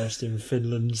well versed in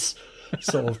Finland's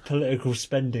sort of political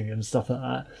spending and stuff like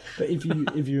that. But if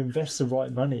you invest the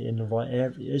right money in the right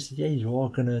areas, yeah, you're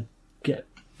gonna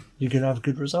have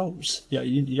good results. Yeah,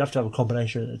 you have to have a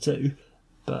combination of the two.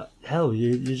 But hell,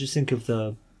 you just think of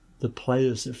the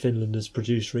players that Finland has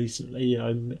produced recently.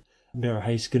 Miro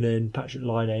Heiskanen, Patrick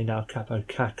Laine, now Kaapo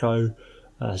Kakko,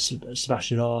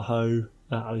 Sebastian Aho,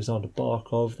 Alexander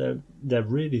Barkov. They're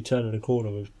really turning a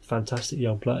corner with fantastic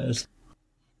young players.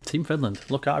 Team Finland,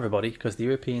 look out everybody, because the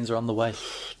Europeans are on the way.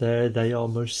 They are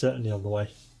most certainly on the way.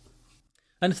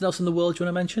 Anything else in the world you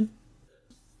want to mention?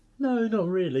 No, not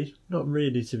really. Not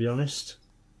really, to be honest.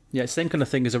 Yeah, it's the same kind of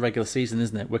thing as a regular season,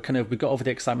 isn't it? We got over the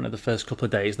excitement of the first couple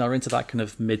of days. Now we're into that kind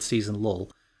of mid-season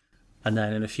lull, and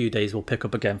then in a few days we'll pick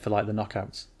up again for like the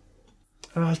knockouts.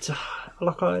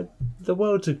 The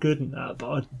worlds are good in that,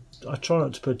 but I try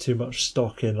not to put too much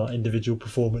stock in like individual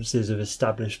performances of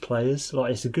established players.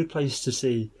 Like it's a good place to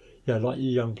see, like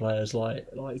young players like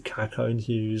Kakko and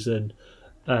Hughes and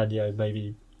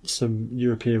maybe some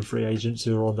European free agents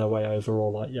who are on their way over,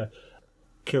 or like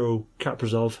Kirill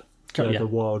Kaprizov, the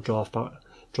wild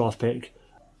draft pick.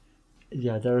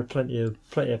 Yeah, there are plenty of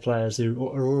players who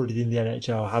are already in the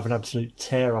NHL, have an absolute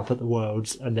tear up at the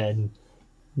Worlds, and then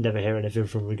never hear anything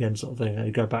from them again, sort of thing. They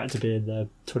go back to being the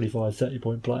 25,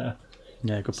 30-point player.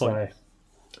 Yeah, good point.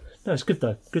 No, it's good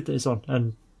though. Good that it's on,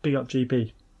 and big up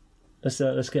GP.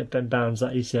 Let's get Ben Bounds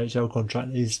that ECHL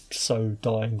contract he's so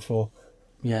dying for.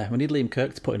 Yeah, we need Liam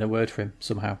Kirk to put in a word for him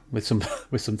somehow with some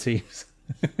teams.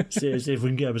 See if we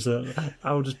can get him as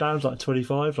how old is Bounds, like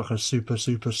 25, like a super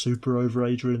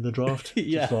overager in the draft.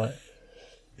 Yeah. Just like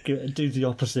do the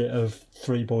opposite of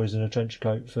 3 boys in a trench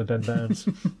coat for Ben Bounds.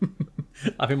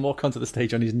 Have him walk onto the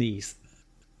stage on his knees.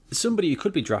 Somebody who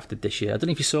could be drafted this year, I don't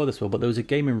know if you saw this, Will, but there was a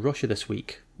game in Russia this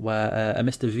week where a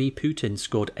Mr. V. Putin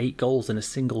scored 8 goals in a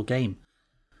single game.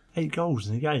 8 goals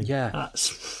in a game? Yeah.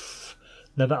 That's,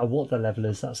 no matter what the level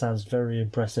is, that sounds very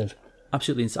impressive.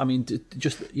 Absolutely. I mean,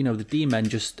 just the D-men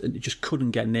just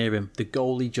couldn't get near him. The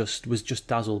goalie was just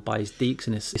dazzled by his deeks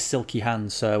and his silky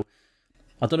hands. So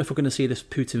I don't know if we're going to see this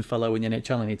Putin fellow in the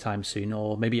NHL anytime soon,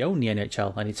 or maybe own the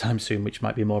NHL anytime soon, which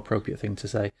might be a more appropriate thing to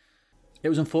say. It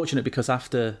was unfortunate because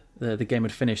after the game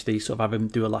had finished, they sort of have him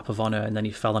do a lap of honour, and then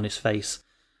he fell on his face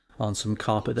on some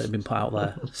carpet that had been put out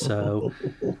there. So,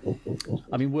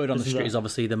 I mean, word on the street is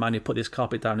obviously the man who put this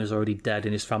carpet down is already dead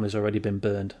and his family's already been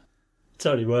burned.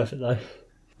 Totally worth it, though.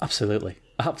 Absolutely.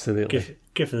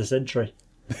 Gift of the century.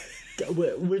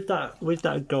 with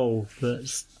that goal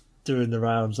that's doing the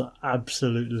rounds, I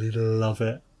absolutely love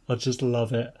it. I just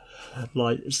love it.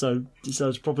 Like, so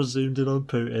it's proper zoomed in on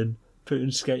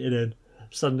Putin skating in.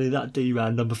 Suddenly that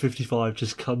D-man, number 55,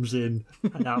 just comes in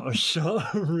and out of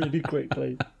shot really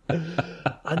quickly.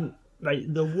 And,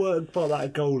 mate, the work by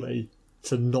that goalie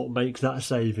to not make that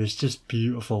save is just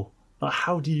beautiful. Like,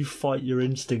 how do you fight your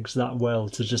instincts that well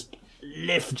to just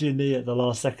lift your knee at the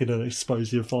last second and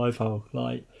expose your 5-hole?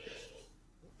 Like,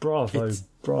 bravo,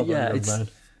 young man.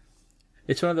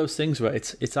 It's one of those things where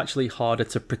it's actually harder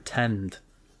to pretend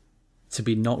to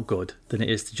be not good than it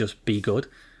is to just be good.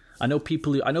 I know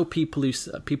people who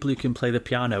can play the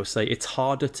piano say it's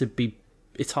harder to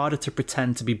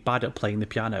pretend to be bad at playing the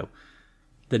piano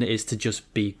than it is to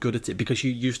just be good at it, because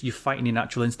you're fighting your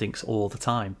natural instincts all the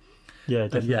time. Yeah,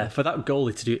 definitely. Yeah, for that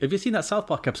goalie to do. Have you seen that South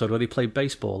Park episode where they play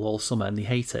baseball all summer and they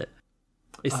hate it?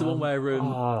 It's the one where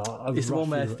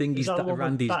Randy's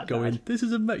going, "This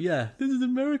is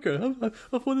America.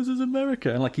 I thought this was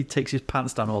America," and like he takes his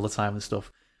pants down all the time and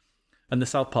stuff. And the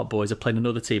South Park boys are playing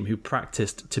another team who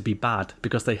practiced to be bad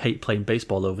because they hate playing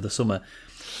baseball over the summer.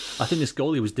 I think this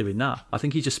goalie was doing that. I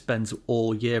think he just spends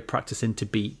all year practicing to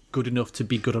be good enough to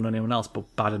be good on anyone else,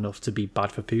 but bad enough to be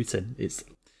bad for Putin.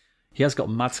 He has got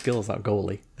mad skills, that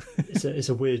goalie. It's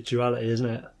a weird duality, isn't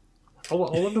it? I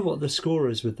wonder what the score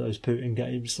is with those Putin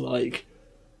games. Like,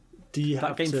 do you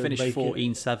have that game finished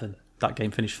 14-7? That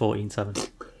game finished 14-7.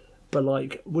 But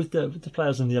like with the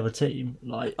players on the other team,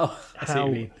 like how,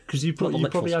 because you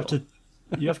probably have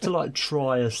to like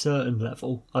try a certain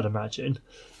level, I'd imagine,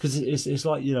 because it's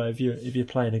like, you know, if you're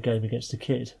playing a game against a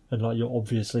kid and like you're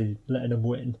obviously letting them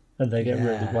win and they get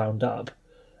really wound up,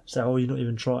 so you're not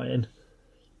even trying.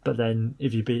 But then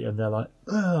if you beat them, they're like,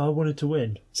 I wanted to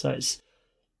win. So it's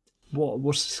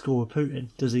what's the score with Putin?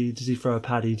 Does he throw a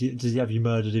paddy? Does he have you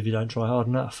murdered if you don't try hard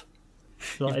enough?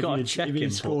 Like, You've got to check him. If he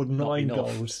scored 9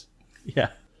 goals. Yeah.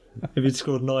 If he'd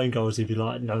scored 9 goals, he'd be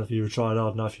like, none of you were trying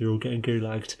hard enough, you're all getting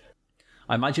gulagged.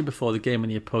 I imagine before the game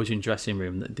in the opposing dressing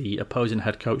room that the opposing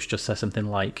head coach just says something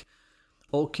like,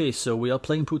 "Okay, so we are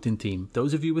playing Putin team.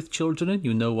 Those of you with children,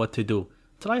 you know what to do.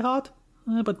 Try hard,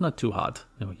 but not too hard."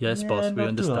 Yes, boss, we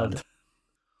understand.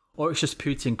 Or it's just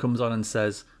Putin comes on and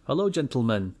says, "Hello,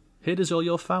 gentlemen. Here is all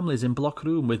your families in block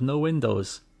room with no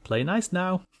windows. Play nice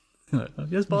now."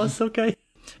 Yes, boss, okay.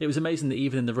 It was amazing that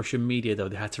even in the Russian media, though,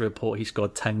 they had to report he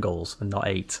scored 10 goals and not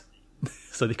 8.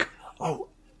 So they... Oh,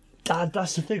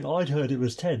 that's the thing. I'd heard it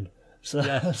was 10. So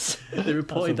yeah, they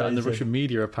reported that in the Russian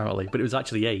media, apparently, but it was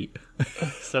actually 8.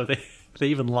 So they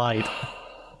even lied.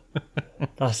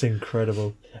 That's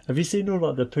incredible. Have you seen all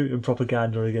like the Putin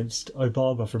propaganda against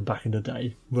Obama from back in the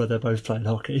day, where they're both playing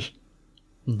hockey?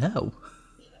 No.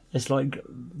 It's like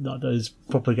those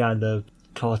propaganda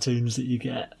cartoons that you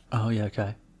get. Oh, yeah,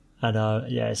 okay. And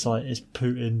it's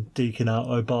Putin deking out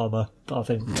Obama, but I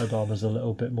think Obama's a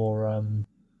little bit more.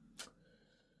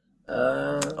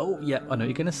 Oh yeah, I know what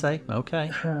you're gonna say.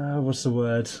 Okay. What's the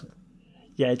word?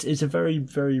 Yeah, it's a very,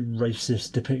 very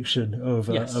racist depiction of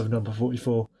number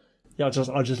 44. Yeah,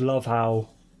 I just love how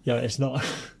it's not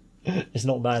it's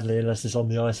not manly unless it's on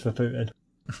the ice for Putin.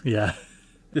 Yeah.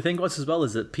 The thing was as well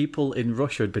is that people in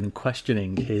Russia had been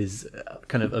questioning his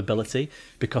kind of ability,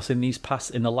 because in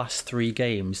the last 3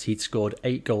 games he'd scored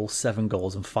 8 goals, 7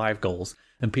 goals, and 5 goals,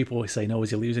 and people were saying, "Oh, is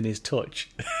he losing his touch?"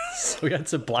 So he had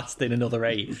to blast in another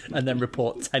 8 and then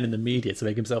report 10 in the media to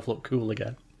make himself look cool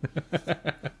again.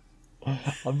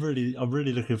 I'm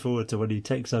really looking forward to when he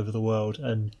takes over the world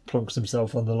and plonks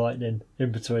himself on the Lightning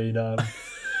in between Lightning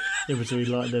in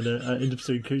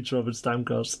between Kucherov and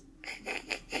Stamkos.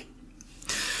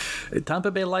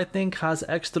 Tampa Bay Lightning has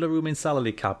extra room in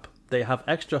salary cap. They have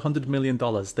extra $100 million.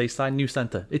 They signed new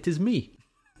center. It is me.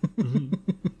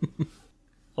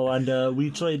 Oh, and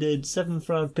we traded 7th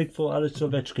round pick for Alex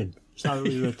Ovechkin.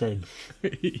 Salary retained.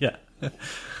 Yeah.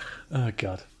 Oh,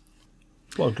 God.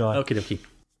 What a guy. Okie dokie.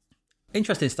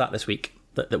 Interesting stat this week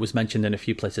that was mentioned in a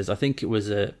few places. I think it was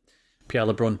Pierre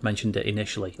LeBrun mentioned it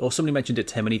initially, or somebody mentioned it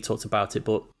to him and he talked about it,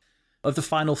 but of the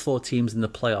final 4 teams in the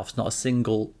playoffs, not a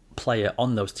single player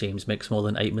on those teams makes more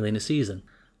than $8 million a season.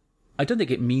 I don't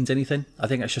think it means anything. I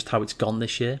think that's just how it's gone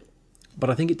this year. But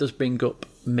I think it does bring up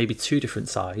maybe two different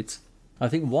sides. I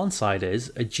think one side is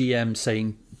a GM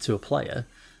saying to a player,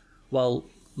 well,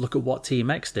 look at what Team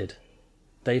X did.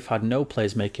 They've had no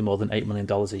players making more than $8 million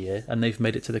a year, and they've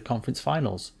made it to the conference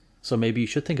finals. So maybe you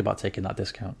should think about taking that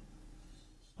discount.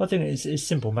 I think it's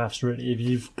simple maths, really. If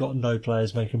you've got no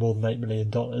players making more than $8 million,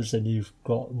 then you've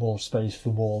got more space for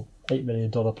more $8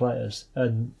 million players.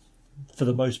 And for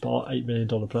the most part, $8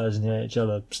 million players in the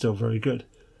AHL are still very good.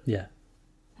 Yeah.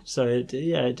 So,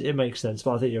 it makes sense.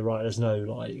 But I think you're right. There's no,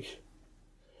 like...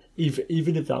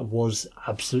 Even if that was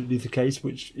absolutely the case,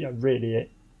 which really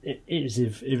it is,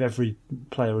 if every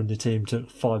player on the team took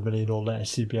 $5 million or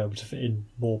less, you'd be able to fit in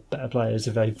more better players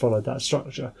if they followed that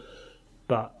structure.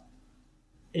 But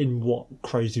in what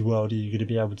crazy world are you going to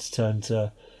be able to turn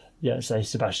to, say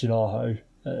Sebastian Aho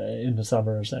in the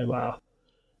summer and say, wow,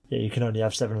 you can only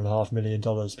have $7.5 million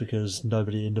because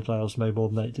nobody in the playoffs made more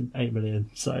than $8 million.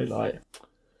 So, like,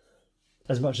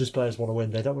 as much as players want to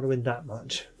win, they don't want to win that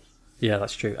much. Yeah,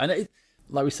 that's true. And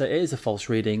like we say, it is a false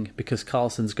reading because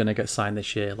Carlson's going to get signed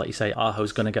this year. Like you say,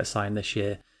 Aho's going to get signed this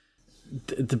year.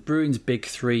 The Bruins' big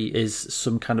three is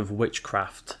some kind of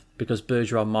witchcraft because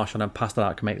Bergeron, Marchand and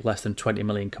Pasternak can make less than $20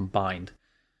 million combined.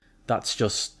 That's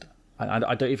just...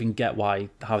 I don't even get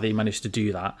how they managed to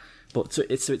do that. But it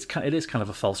is kind of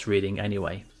a false reading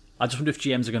anyway. I just wonder if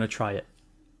GMs are going to try it.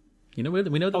 We know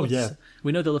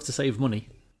they love to save money.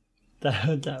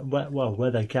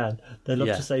 Where they can. They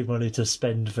love to save money to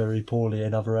spend very poorly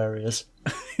in other areas.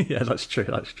 Yeah, that's true.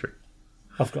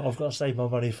 I've got to save my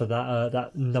money for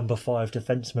that number 5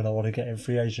 defenseman I want to get in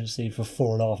free agency for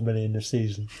 $4.5 million this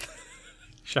season.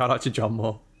 Shout out to John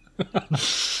Moore.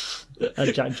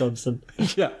 And Jack Johnson.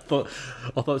 Yeah, but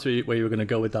I thought that's where you were going to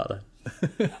go with that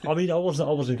then. I mean, I wasn't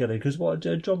going to, because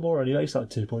John Moore only makes like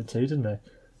 2.2, didn't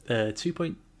he?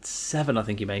 2.7 I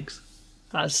think he makes.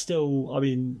 That's still, I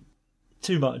mean,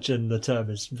 too much, and the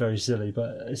term is very silly,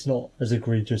 but it's not as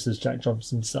egregious as Jack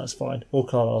Johnson's, so that's fine. Or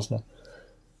Carl Osner.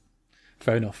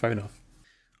 Fair enough.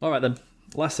 All right then,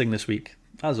 last thing this week,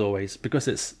 as always, because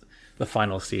it's the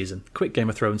final season, quick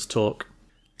Game of Thrones talk.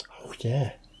 Oh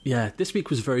yeah. Yeah, this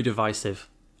week was very divisive.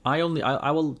 I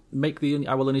will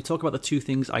only talk about the two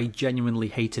things I genuinely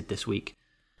hated this week,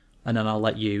 and then I'll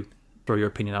let you throw your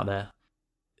opinion out there.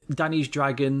 Dany's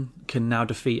dragon can now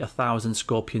defeat 1,000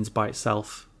 scorpions by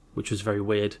itself, which was very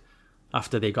weird.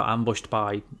 After they got ambushed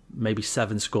by maybe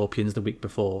 7 scorpions the week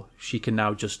before, she can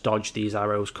now just dodge these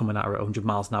arrows coming at her at 100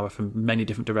 miles an hour from many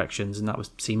different directions, and that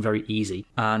seemed very easy.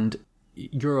 And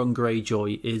Euron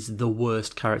Greyjoy is the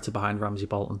worst character behind Ramsay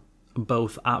Bolton.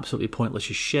 Both absolutely pointless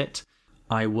as shit.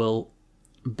 I will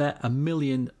bet £1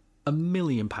 million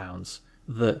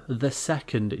that the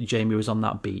second Jaime was on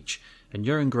that beach and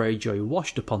Euron Greyjoy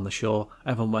washed upon the shore,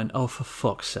 everyone went, oh, for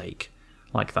fuck's sake,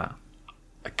 like that.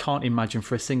 I can't imagine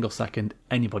for a single second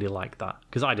anybody like that,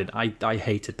 because I did. I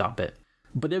hated that bit.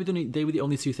 But they were the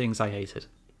only two things I hated.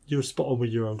 You were spot on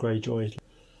with Euron Greyjoy.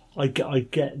 I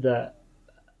get that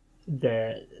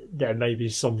there may be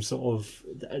some sort of...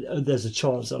 There's a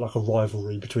chance at like a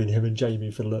rivalry between him and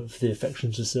Jaime for the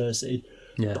affections of Cersei.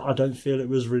 Yeah. But I don't feel it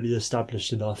was really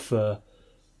established enough for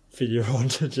Euron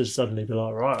to just suddenly be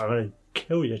like, right, I'm going to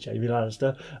kill you, Jaime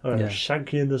Lannister. I'm going to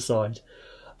shank you in the side.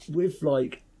 With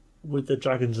the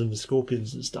dragons and the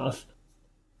scorpions and stuff,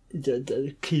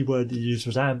 the key word you used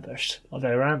was ambushed. Like,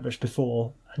 they were ambushed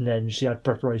before, and then she had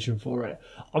preparation for it.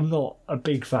 I'm not a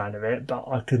big fan of it, but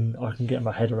I can get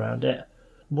my head around it.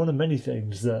 One of many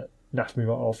things that naffed me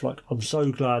right off. Like, I'm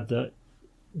so glad that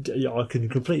I can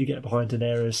completely get behind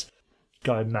Daenerys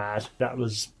going mad. That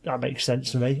makes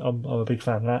sense to me. I'm a big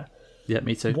fan of that. Yeah,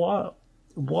 me too.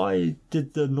 Why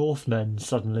did the Northmen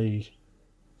suddenly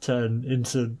turn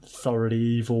into thoroughly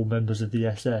evil members of the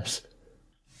SS?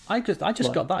 I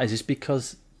just got that is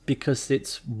because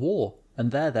it's war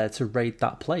and they're there to raid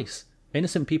that place,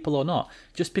 innocent people or not.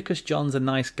 Just because Jon's a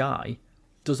nice guy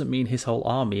doesn't mean his whole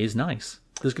army is nice.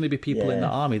 There's going to be people in that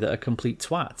army that are complete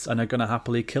twats and are going to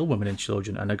happily kill women and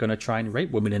children and are going to try and rape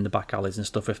women in the back alleys and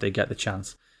stuff if they get the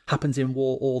chance. Happens in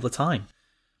war all the time.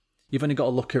 You've only got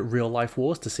to look at real life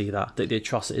wars to see that the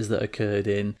atrocities that occurred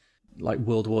in like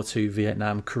World War II,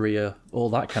 Vietnam, Korea, all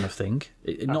that kind of thing.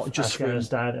 Not just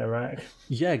Afghanistan, Iraq.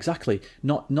 Yeah, exactly.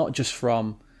 Not just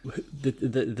from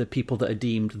the people that are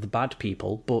deemed the bad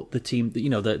people, but the team,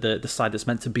 the side that's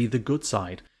meant to be the good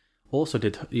side, also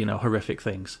did horrific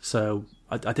things. So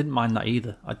I didn't mind that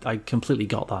either. I completely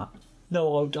got that.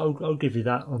 No, I'll give you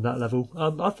that on that level.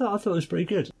 I thought it was pretty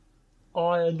good.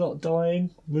 Iron not dying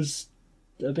was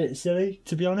a bit silly,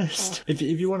 to be honest. If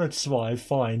you want to survive,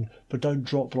 fine, but don't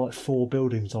drop like 4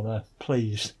 buildings on her,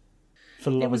 please. For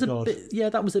the love of God.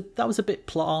 That was a bit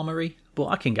plot armory, but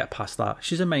I can get past that.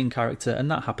 She's a main character, and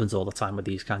that happens all the time with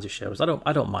these kinds of shows. I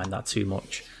don't mind that too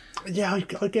much. Yeah,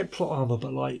 I get plot armor,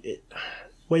 but like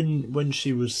when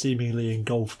she was seemingly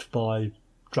engulfed by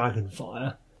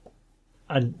dragonfire,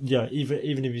 and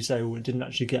even if you say it didn't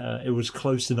actually get her, it was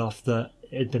close enough that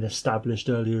it had been established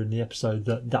earlier in the episode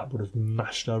that would have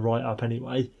mashed her right up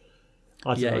anyway.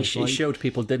 It showed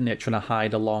people, didn't it, trying to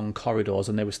hide along corridors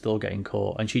and they were still getting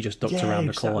caught, and she just ducked around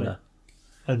the corner.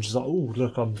 And she's like, oh,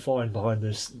 look, I'm fine behind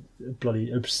this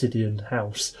bloody obsidian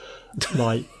house.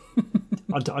 Like,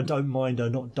 I don't mind her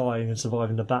not dying and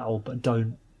surviving the battle, but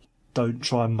don't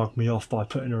try and mug me off by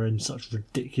putting her in such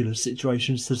ridiculous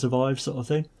situations to survive, sort of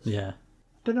thing. Yeah.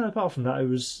 But no, apart from that,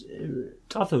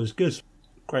 I thought it was good.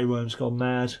 Grey Worm's gone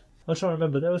mad. I'm trying to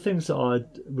remember. There were things that I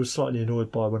was slightly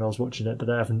annoyed by when I was watching it, but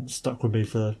they haven't stuck with me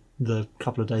for the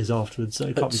couple of days afterwards, so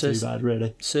it can't be too bad,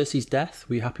 really. Cersei's death,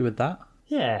 were you happy with that?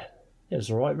 Yeah, it was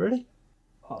alright, really.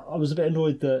 I was a bit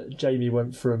annoyed that Jaime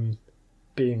went from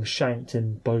being shanked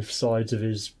in both sides of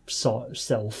his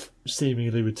self,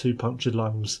 seemingly with 2 punctured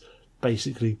lungs,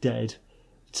 basically dead,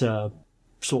 to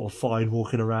sort of fine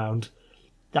walking around.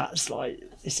 That's like,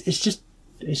 it's just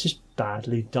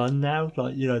badly done now.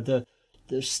 Like,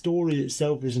 the story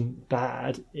itself isn't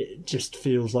bad. It just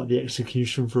feels like the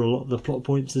execution for a lot of the plot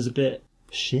points is a bit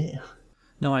shit.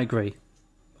 No, I agree.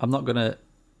 I'm not going to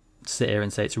sit here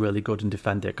and say it's really good and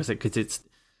defend it, because it's.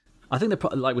 I think,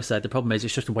 like we said, the problem is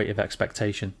it's just a weight of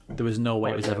expectation. There was no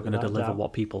way it was ever going to deliver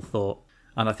what people thought.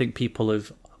 And I think people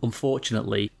have,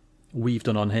 unfortunately, we've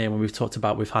done on here when we've talked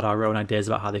about, we've had our own ideas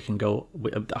about how they can go,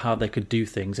 how they could do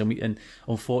things, and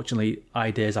unfortunately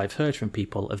ideas I've heard from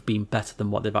people have been better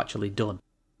than what they've actually done.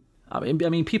 I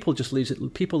mean people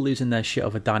losing their shit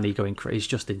over Dany going crazy is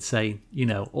just insane.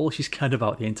 All she's cared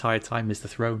about the entire time is the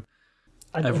throne.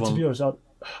 And to be honest,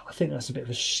 I think that's a bit of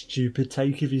a stupid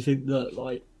take if you think that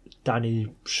like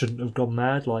Dany shouldn't have gone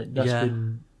mad. Like that's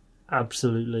been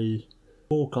absolutely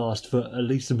forecast for at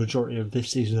least the majority of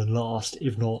this season and last,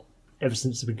 if not ever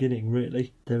since the beginning,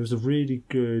 really. There was a really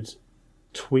good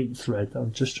tweet thread that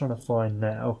I'm just trying to find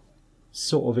now,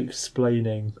 sort of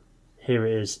explaining, here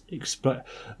it is,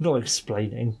 not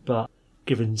explaining, but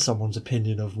giving someone's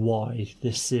opinion of why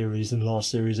this series and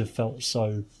last series have felt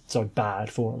so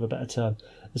bad, for want of a better term.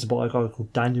 It's about a guy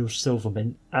called Daniel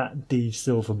Silvermint, at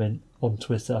DSilvermint on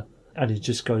Twitter, and he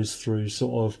just goes through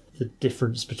sort of the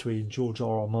difference between George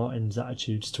R.R. Martin's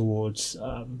attitudes towards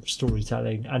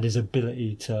storytelling and his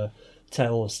ability to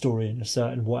tell a story in a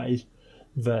certain way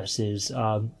versus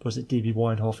was it D.B.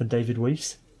 Weinhoff and David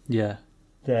Weiss? Yeah,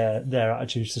 their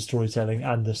attitudes to storytelling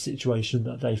and the situation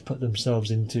that they've put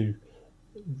themselves into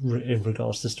in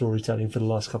regards to storytelling for the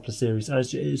last couple of series. And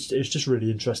it's just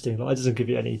really interesting. Like, it doesn't give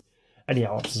you any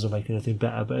answers or make anything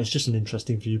better, but it's just an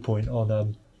interesting viewpoint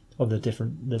on the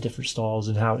different styles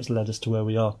and how it's led us to where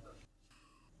we are.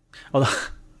 Oh,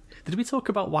 did we talk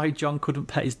about why Jon couldn't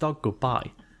pet his dog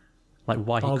goodbye? Like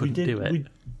why he couldn't do it?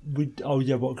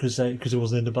 Because it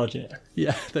wasn't in the budget.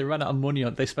 Yeah, they ran out of money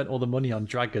they spent all the money on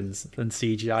dragons and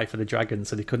CGI for the dragons,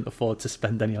 so they couldn't afford to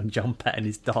spend any on Jon petting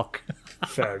his dog.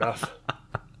 Fair enough.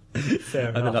 I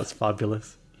think that's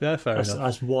fabulous. Yeah, enough.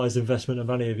 That's wise investment of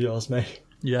money, if you ask me.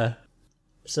 Yeah.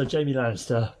 So Jaime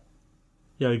Lannister,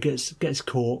 gets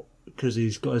caught because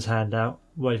he's got his hand out,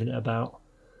 waving it about,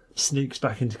 sneaks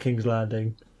back into King's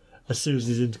Landing. As soon as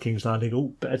he's into King's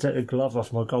Landing, better take the glove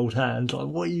off my gold hand. Like,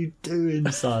 what are you doing,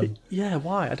 son? Yeah,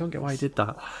 why? I don't get why he did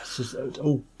that. It's just,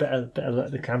 better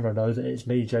let the camera know that it's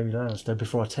me, Jaime Lannister,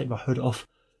 before I take my hood off.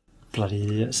 Bloody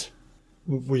idiots.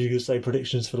 Were you going to say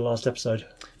predictions for the last episode?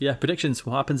 Yeah, predictions.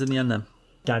 What happens in the end then?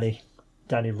 Dany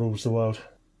rules the world.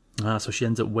 So she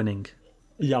ends up winning.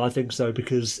 Yeah, I think so,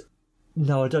 because...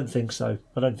 No, I don't think so.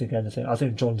 I don't think anything. I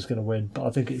think Jon's going to win, but I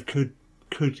think it could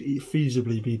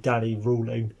feasibly be Dany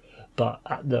ruling, but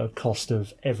at the cost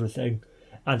of everything,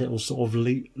 and it will sort of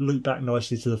loop back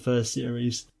nicely to the first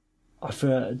series. I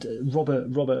feel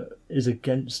Robert is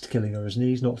against killing her, isn't he?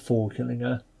 He's not for killing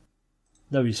her.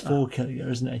 No, he's for killing her,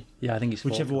 isn't he? Yeah, I think he's for.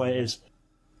 Whichever way it is,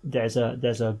 there's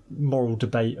a moral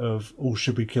debate of,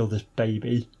 should we kill this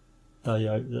baby?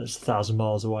 That's 1,000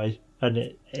 miles away, and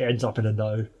it ends up in a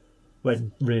no,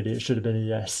 when really it should have been a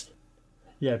yes.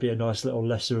 Yeah, it'd be a nice little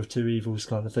lesser of two evils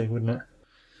kind of thing, wouldn't it?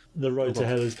 The road to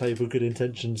hell is paved with good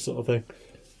intentions sort of thing.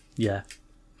 Yeah.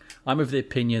 I'm of the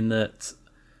opinion that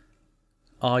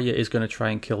Arya is going to try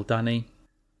and kill Dany.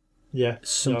 Yeah.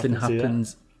 Something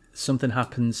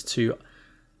happens to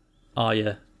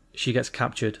Arya. She gets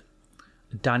captured.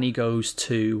 Dany goes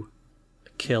to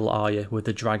kill Arya with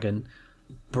the dragon.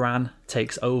 Bran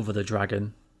takes over the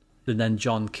dragon. And then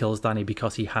Jon kills Dany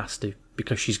because he has to.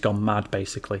 because she's gone mad,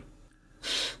 basically.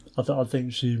 I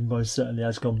think she most certainly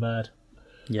has gone mad.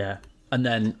 Yeah, and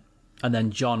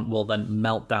then Jon will then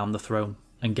melt down the throne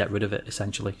and get rid of it,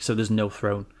 essentially. So there's no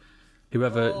throne.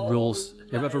 Whoever rules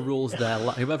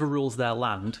their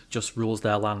land just rules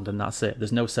their land, and that's it.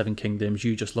 There's no Seven Kingdoms.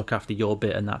 You just look after your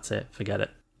bit, and that's it. Forget it.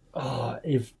 Oh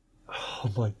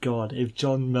my God! If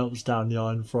Jon melts down the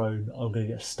Iron Throne, I'm gonna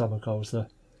get stomach ulcer.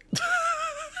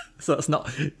 So that's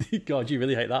not. God, you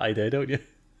really hate that idea, don't you?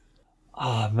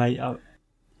 Oh, mate,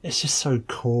 it's just so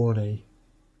corny.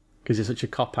 Because it's such a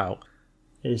cop out.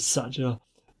 It's such a.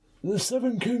 The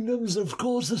Seven Kingdoms have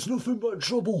caused us nothing but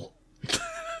trouble.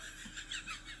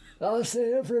 I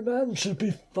say every man should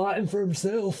be fighting for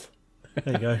himself.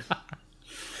 There you go.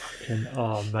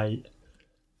 Oh, mate.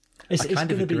 I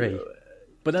kind of agree.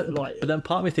 But then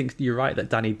part of me thinks you're right that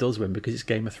Dany does win because it's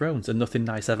Game of Thrones and nothing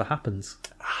nice ever happens.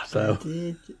 So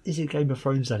is it Game of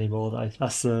Thrones anymore, though?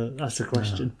 That's the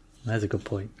question. There's a good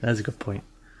point.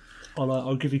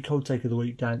 I'll give you cold take of the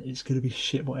week, Dan. It's going to be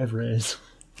shit whatever it is.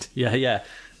 Yeah.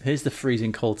 Here's the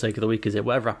freezing cold take of the week, is it?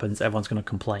 Whatever happens, everyone's going to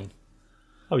complain.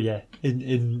 Oh, yeah.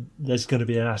 There's going to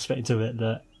be an aspect of it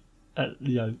that,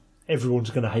 everyone's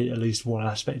going to hate at least one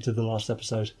aspect of the last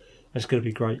episode. It's going to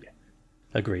be great.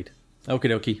 Agreed.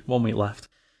 Okie dokie, 1 week left.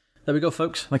 There we go,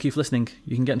 folks. Thank you for listening.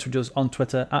 You can get in touch with us on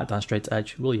Twitter at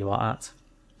DanStraightEdge. Will you are at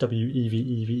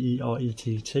WEVEVERETT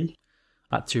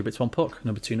at 2bits1puck,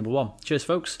 number 2, number 1. Cheers,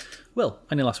 folks. Will,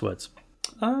 any last words?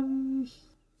 No.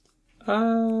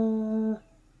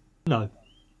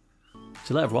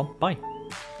 See you later, everyone. Bye.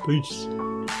 Peace.